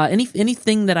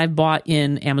 anything that I've bought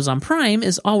in Amazon Prime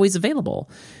is always available.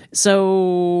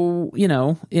 So,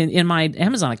 in my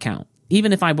Amazon account,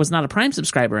 even if I was not a Prime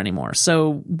subscriber anymore.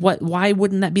 So why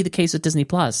wouldn't that be the case with Disney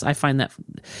Plus? I find that,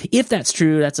 if that's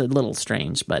true, that's a little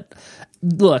strange. But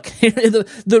look,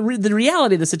 the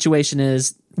reality of the situation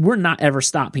is we're not ever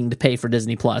stopping to pay for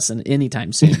Disney Plus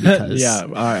anytime soon, because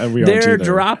they're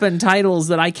dropping titles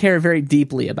that I care very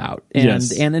deeply about.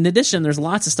 And in addition, there's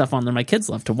lots of stuff on there my kids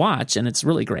love to watch, and it's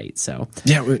really great. So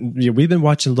yeah, we've been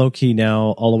watching Loki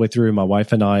now all the way through, my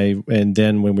wife and I, and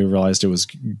then when we realized it was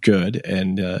good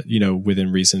and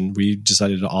within reason, we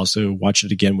decided to also watch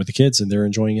it again with the kids, and they're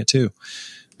enjoying it too.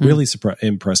 Really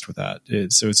impressed with that.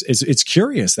 It's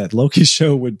curious that Loki's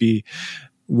show would be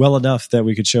well enough that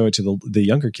we could show it to the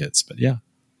younger kids, but yeah,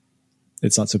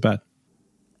 it's not so bad.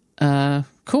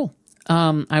 Cool.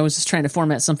 I was just trying to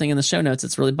format something in the show notes.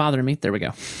 It's really bothering me. There we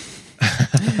go.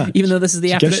 Even though this is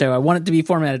the after show, I want it to be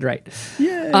formatted right.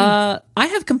 Yay. I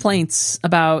have complaints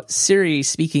about Siri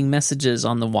speaking messages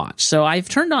on the watch. So I've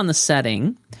turned on the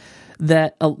setting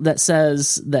that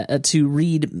says that to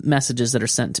read messages that are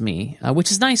sent to me,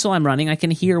 which is nice while I'm running. I can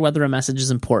hear whether a message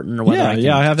is important or whether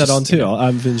I have that on too.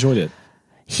 I've enjoyed it.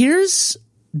 Here's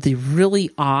the really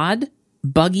odd,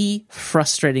 buggy,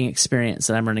 frustrating experience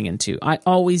that I'm running into. I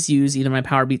always use either my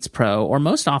Powerbeats Pro, or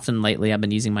most often lately I've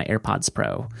been using my AirPods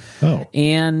Pro. Oh.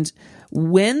 And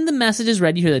when the message is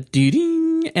read, you hear the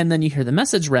ding, and then you hear the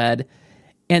message read.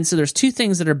 And so there's two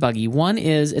things that are buggy. One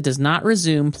is it does not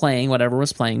resume playing whatever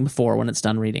was playing before when it's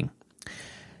done reading.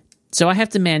 So I have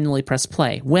to manually press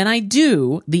play. When I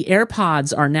do, the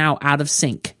AirPods are now out of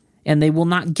sync, and they will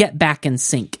not get back in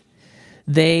sync.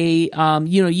 They,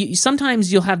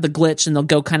 sometimes you'll have the glitch and they'll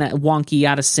go kind of wonky,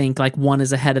 out of sync, like one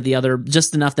is ahead of the other,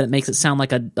 just enough that it makes it sound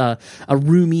like a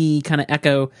roomy kind of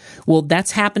echo. Well,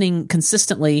 that's happening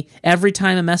consistently every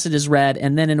time a message is read,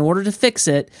 and then in order to fix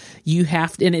it, you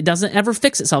have to, and it doesn't ever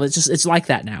fix itself. It's like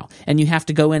that now, and you have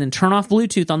to go in and turn off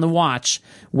Bluetooth on the watch,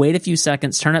 wait a few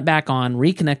seconds, turn it back on,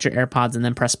 reconnect your AirPods, and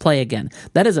then press play again.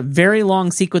 That is a very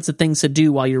long sequence of things to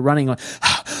do while you're running.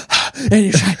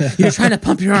 And you're trying to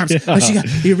pump your arms.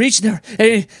 You reach there.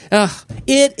 It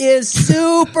is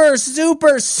super,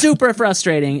 super, super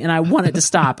frustrating, and I want it to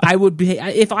stop. I would be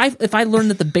if I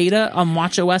learned that the beta on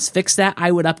WatchOS fixed that,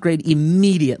 I would upgrade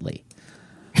immediately.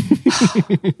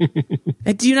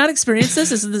 Do you not experience this?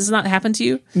 Does this not happen to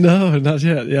you? No, not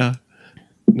yet. Yeah,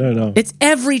 no. It's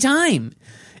every time.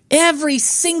 Every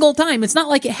single time. It's not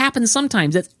like it happens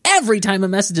sometimes. It's every time a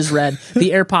message is read,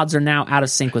 the AirPods are now out of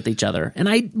sync with each other. And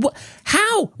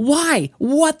how? Why?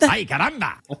 What the? Ay,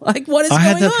 caramba. Like, what is going on? I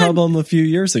had that problem a few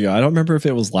years ago. I don't remember if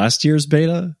it was last year's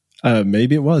beta.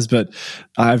 Maybe it was, but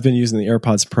I've been using the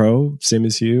AirPods Pro, same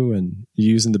as you, and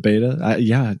using the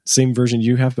beta. Same version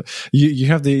you have. You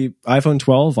have the iPhone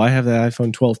 12. I have the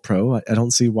iPhone 12 Pro. I don't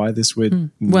see why this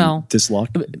would dislock.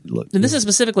 And this is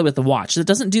specifically with the watch. It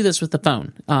doesn't do this with the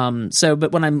phone.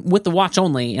 But when I'm with the watch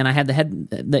only, and I had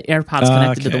the AirPods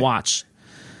connected to the watch,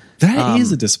 that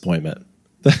is a disappointment.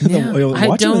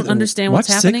 I don't understand what's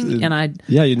happening, and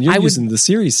you're using the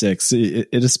Series 6. It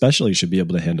especially should be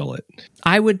able to handle it.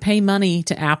 I would pay money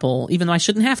to Apple, even though I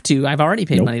shouldn't have to. I've already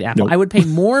paid money to Apple. I would pay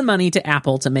more money to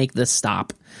Apple to make this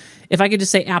stop. If I could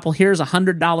just say, Apple, here's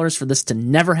 $100 for this to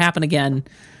never happen again,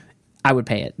 I would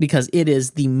pay it, because it is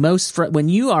the most when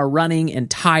you are running and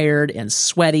tired and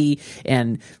sweaty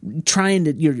and trying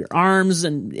to your arms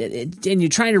and you're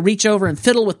trying to reach over and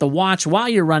fiddle with the watch while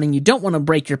you're running. You don't want to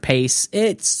break your pace.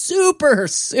 It's super,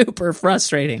 super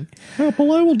frustrating.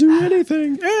 Apple, I will do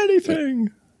anything.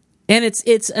 And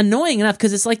it's annoying enough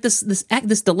because it's like this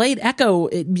delayed echo,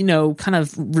 kind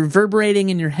of reverberating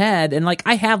in your head. And like,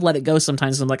 I have let it go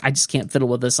sometimes. I'm like, I just can't fiddle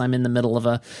with this. I'm in the middle of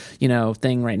a,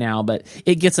 thing right now. But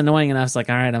it gets annoying, and I was like,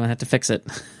 all right, I'm gonna have to fix it.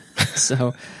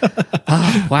 So,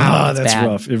 wow, that's bad.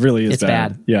 Rough. It really is it's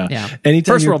bad. Yeah.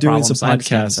 Anytime you're doing some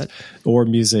podcast or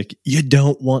music, you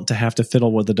don't want to have to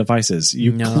fiddle with the devices.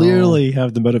 You clearly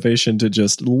have the motivation to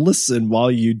just listen while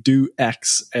you do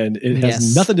X, and it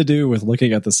has nothing to do with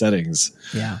looking at the settings.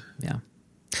 Yeah.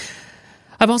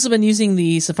 I've also been using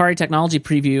the Safari Technology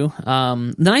Preview.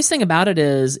 The nice thing about it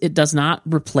is it does not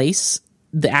replace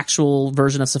the actual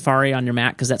version of Safari on your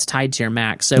Mac, because that's tied to your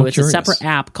Mac. So it's a separate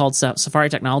app called Safari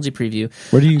Technology Preview.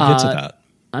 Where do you get to that?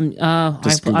 I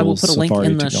will put a link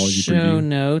in the show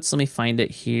notes. Let me find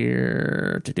it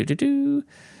here.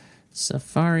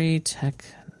 Safari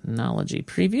Technology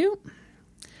Preview.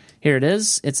 Here it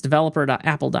is. It's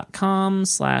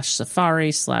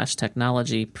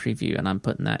developer.apple.com/safari/technology preview. And I'm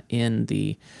putting that in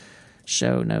the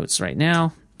show notes right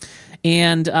now.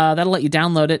 And that'll let you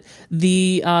download it.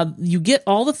 You get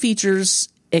all the features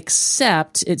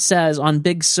except, it says on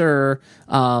Big Sur,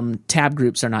 tab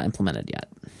groups are not implemented yet.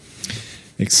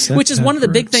 Which is one of the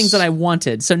big things that I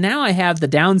wanted. So now I have the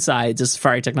downsides of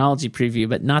Safari Technology Preview,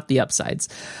 but not the upsides.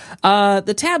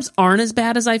 The tabs aren't as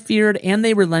bad as I feared, and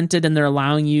they relented, and they're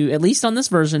allowing you, at least on this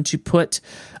version, to put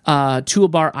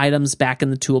toolbar items back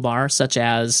in the toolbar, such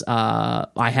as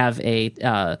I have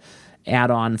a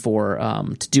add-on for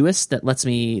Todoist that lets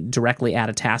me directly add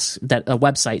a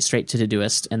website straight to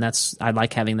Todoist, and I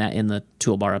like having that in the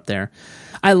toolbar up there.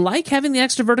 I like having the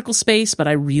extra vertical space, but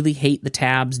I really hate the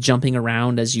tabs jumping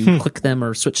around as you click them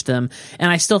or switch them,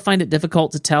 and I still find it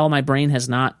difficult to tell. My brain has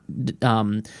not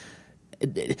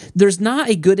there's not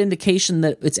a good indication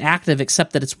that it's active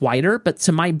except that it's wider, but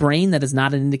to my brain that is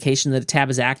not an indication that a tab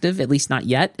is active, at least not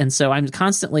yet. And so I'm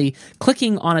constantly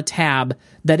clicking on a tab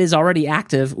that is already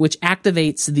active, which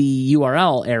activates the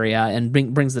URL area and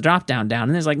brings the drop down.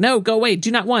 And it's like, no, go away, do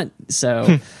not want.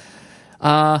 So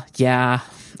yeah,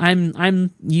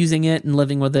 I'm using it and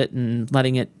living with it and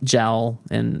letting it gel,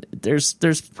 and there's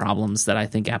problems that I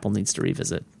think Apple needs to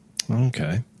revisit.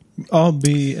 Okay. I'll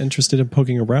be interested in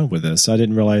poking around with this. I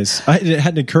didn't realize it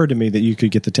hadn't occurred to me that you could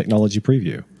get the technology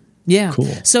preview. Yeah, cool.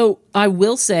 So I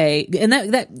will say, and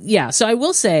so I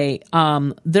will say,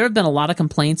 there have been a lot of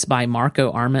complaints by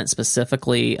Marco Arment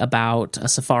specifically about a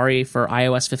Safari for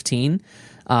iOS 15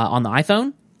 on the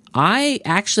iPhone. I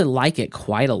actually like it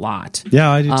quite a lot. Yeah,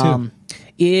 I do too.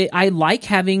 I like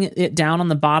having it down on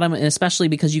the bottom, and especially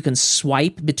because you can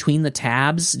swipe between the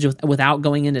tabs without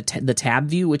going into the tab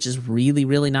view, which is really,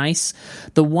 really nice.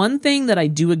 The one thing that I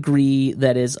do agree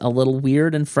that is a little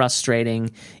weird and frustrating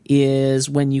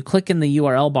is when you click in the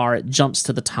URL bar, it jumps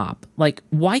to the top. Like,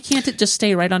 why can't it just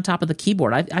stay right on top of the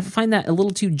keyboard? I find that a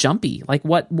little too jumpy. Like,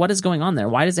 what is going on there?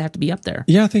 Why does it have to be up there?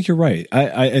 Yeah, I think you're right.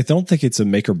 I don't think it's a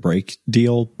make or break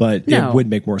deal, but it would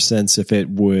make more sense if it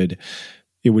would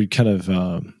kind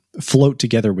of float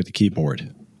together with the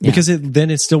keyboard, because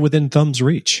then it's still within thumb's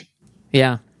reach.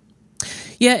 Yeah.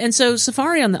 Yeah, and so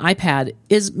Safari on the iPad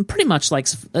is pretty much like,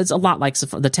 it's a lot like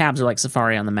the tabs are like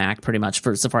Safari on the Mac, pretty much,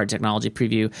 for Safari Technology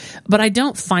Preview. But I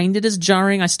don't find it as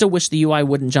jarring. I still wish the UI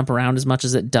wouldn't jump around as much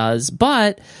as it does.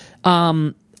 But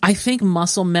I think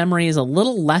muscle memory is a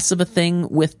little less of a thing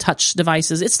with touch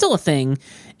devices. It's still a thing,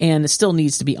 and it still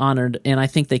needs to be honored, and I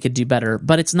think they could do better,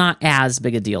 but it's not as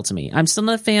big a deal to me. I'm still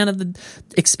not a fan of the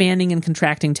expanding and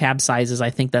contracting tab sizes.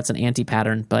 I think that's an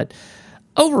anti-pattern, but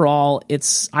overall,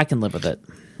 I can live with it.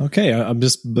 Okay, I'm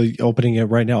just opening it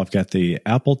right now. I've got the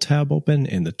Apple tab open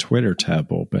and the Twitter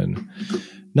tab open.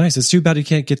 Nice. It's too bad you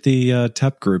can't get the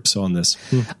tab groups on this.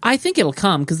 I think it'll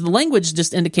come, because the language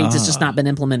just indicates it's just not been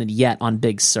implemented yet on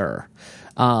Big Sur.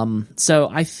 So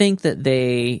I think that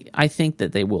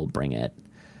they will bring it.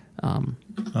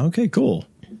 Okay, cool.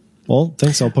 Well,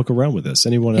 thanks. I'll poke around with this.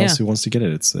 Anyone else who wants to get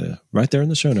it, it's right there in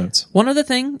the show notes. One other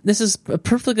thing, this is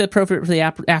perfectly appropriate for the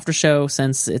after show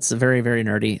since it's very, very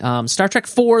nerdy. Star Trek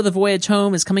IV: The Voyage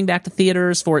Home is coming back to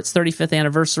theaters for its 35th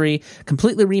anniversary,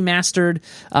 completely remastered,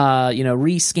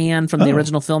 rescanned from the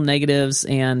original film negatives,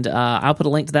 and I'll put a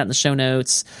link to that in the show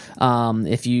notes.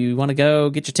 If you want to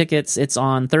go get your tickets, it's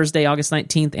on Thursday, August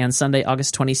 19th and Sunday,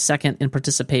 August 22nd in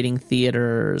participating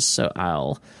theaters. So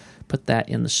I'll put that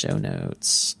in the show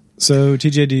notes. So,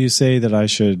 TJ, do you say that I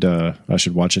should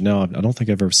watch it now? I don't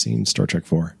think I've ever seen Star Trek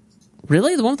 4.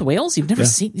 Really? The one with the whales? You've never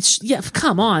seen? Yeah,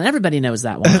 come on. Everybody knows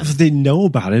that one. They know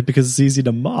about it because it's easy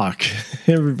to mock.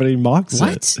 Everybody mocks it.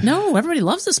 What? No, everybody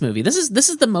loves this movie. This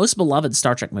is the most beloved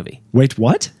Star Trek movie. Wait,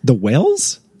 what? The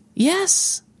whales?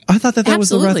 Yes. I thought that was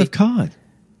the Wrath of Khan.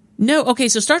 No, okay,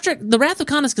 so Star Trek, The Wrath of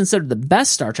Khan is considered the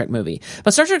best Star Trek movie,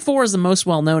 but Star Trek 4 is the most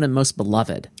well-known and most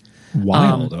beloved.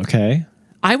 Wild, okay.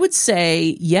 I would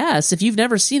say, yes, if you've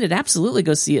never seen it, absolutely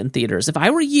go see it in theaters. If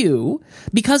I were you,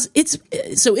 because it's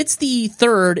the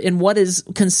third in what is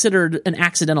considered an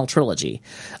accidental trilogy.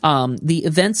 The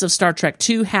events of Star Trek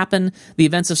 2 happen, the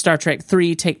events of Star Trek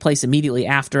 3 take place immediately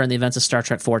after, and the events of Star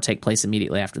Trek 4 take place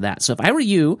immediately after that. So if I were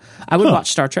you, I would watch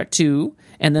Star Trek 2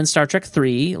 and then Star Trek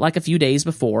 3 like a few days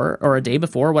before or a day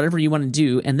before, whatever you want to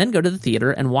do, and then go to the theater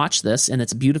and watch this in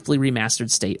its beautifully remastered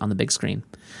state on the big screen.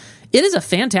 It is a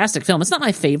fantastic film. It's not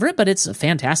my favorite, but it's a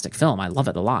fantastic film. I love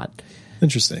it a lot.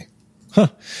 Interesting. Huh.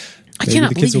 I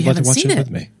cannot believe you haven't seen it. With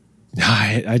me.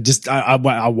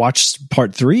 I watched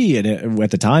part 3, and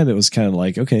at the time it was kind of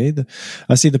like, okay,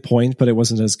 I see the point, but it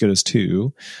wasn't as good as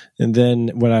 2. And then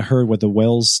when I heard what the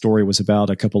whales story was about,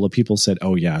 a couple of people said,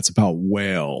 "Oh yeah, it's about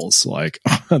whales." Like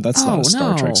that's not a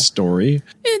Star Trek story.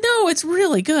 No, it's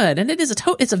really good, and it is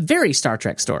it's a very Star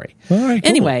Trek story. All right, cool.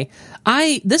 Anyway,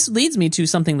 this leads me to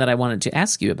something that I wanted to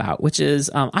ask you about, which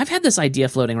is I've had this idea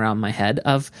floating around my head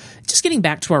of just getting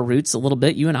back to our roots a little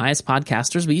bit. You and I, as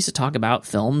podcasters, we used to talk about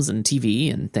films and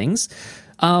TV and things.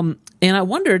 And I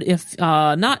wondered if we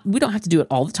don't have to do it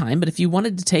all the time, but if you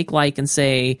wanted to take and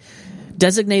say,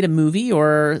 designate a movie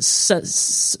or a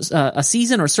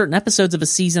season or certain episodes of a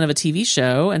season of a TV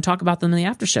show and talk about them in the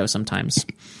after show sometimes.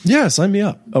 Yeah, sign me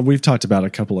up. We've talked about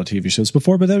a couple of TV shows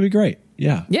before, but that'd be great.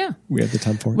 Yeah. We have the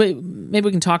time for it. Maybe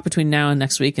we can talk between now and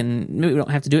next week, and maybe we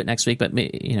don't have to do it next week, but we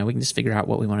can just figure out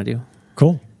what we want to do.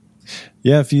 Cool.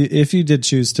 Yeah, if you did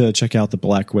choose to check out the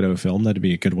Black Widow film, that'd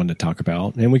be a good one to talk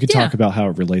about. And we could talk about how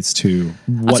it relates to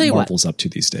what Marvel's up to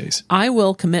these days. I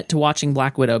will commit to watching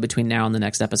Black Widow between now and the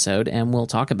next episode, and we'll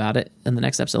talk about it in the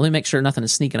next episode. Let me make sure nothing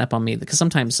is sneaking up on me, because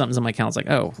sometimes something's on my calendar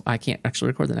like, oh, I can't actually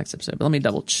record the next episode. But let me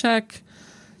double check.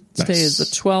 Today is the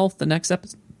 12th. The next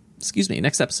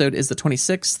episode is the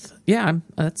 26th. Yeah,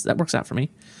 that works out for me.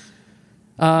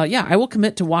 I will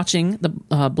commit to watching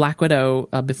the Black Widow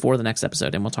before the next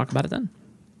episode, and we'll talk about it then.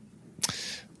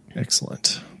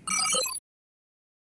 Excellent.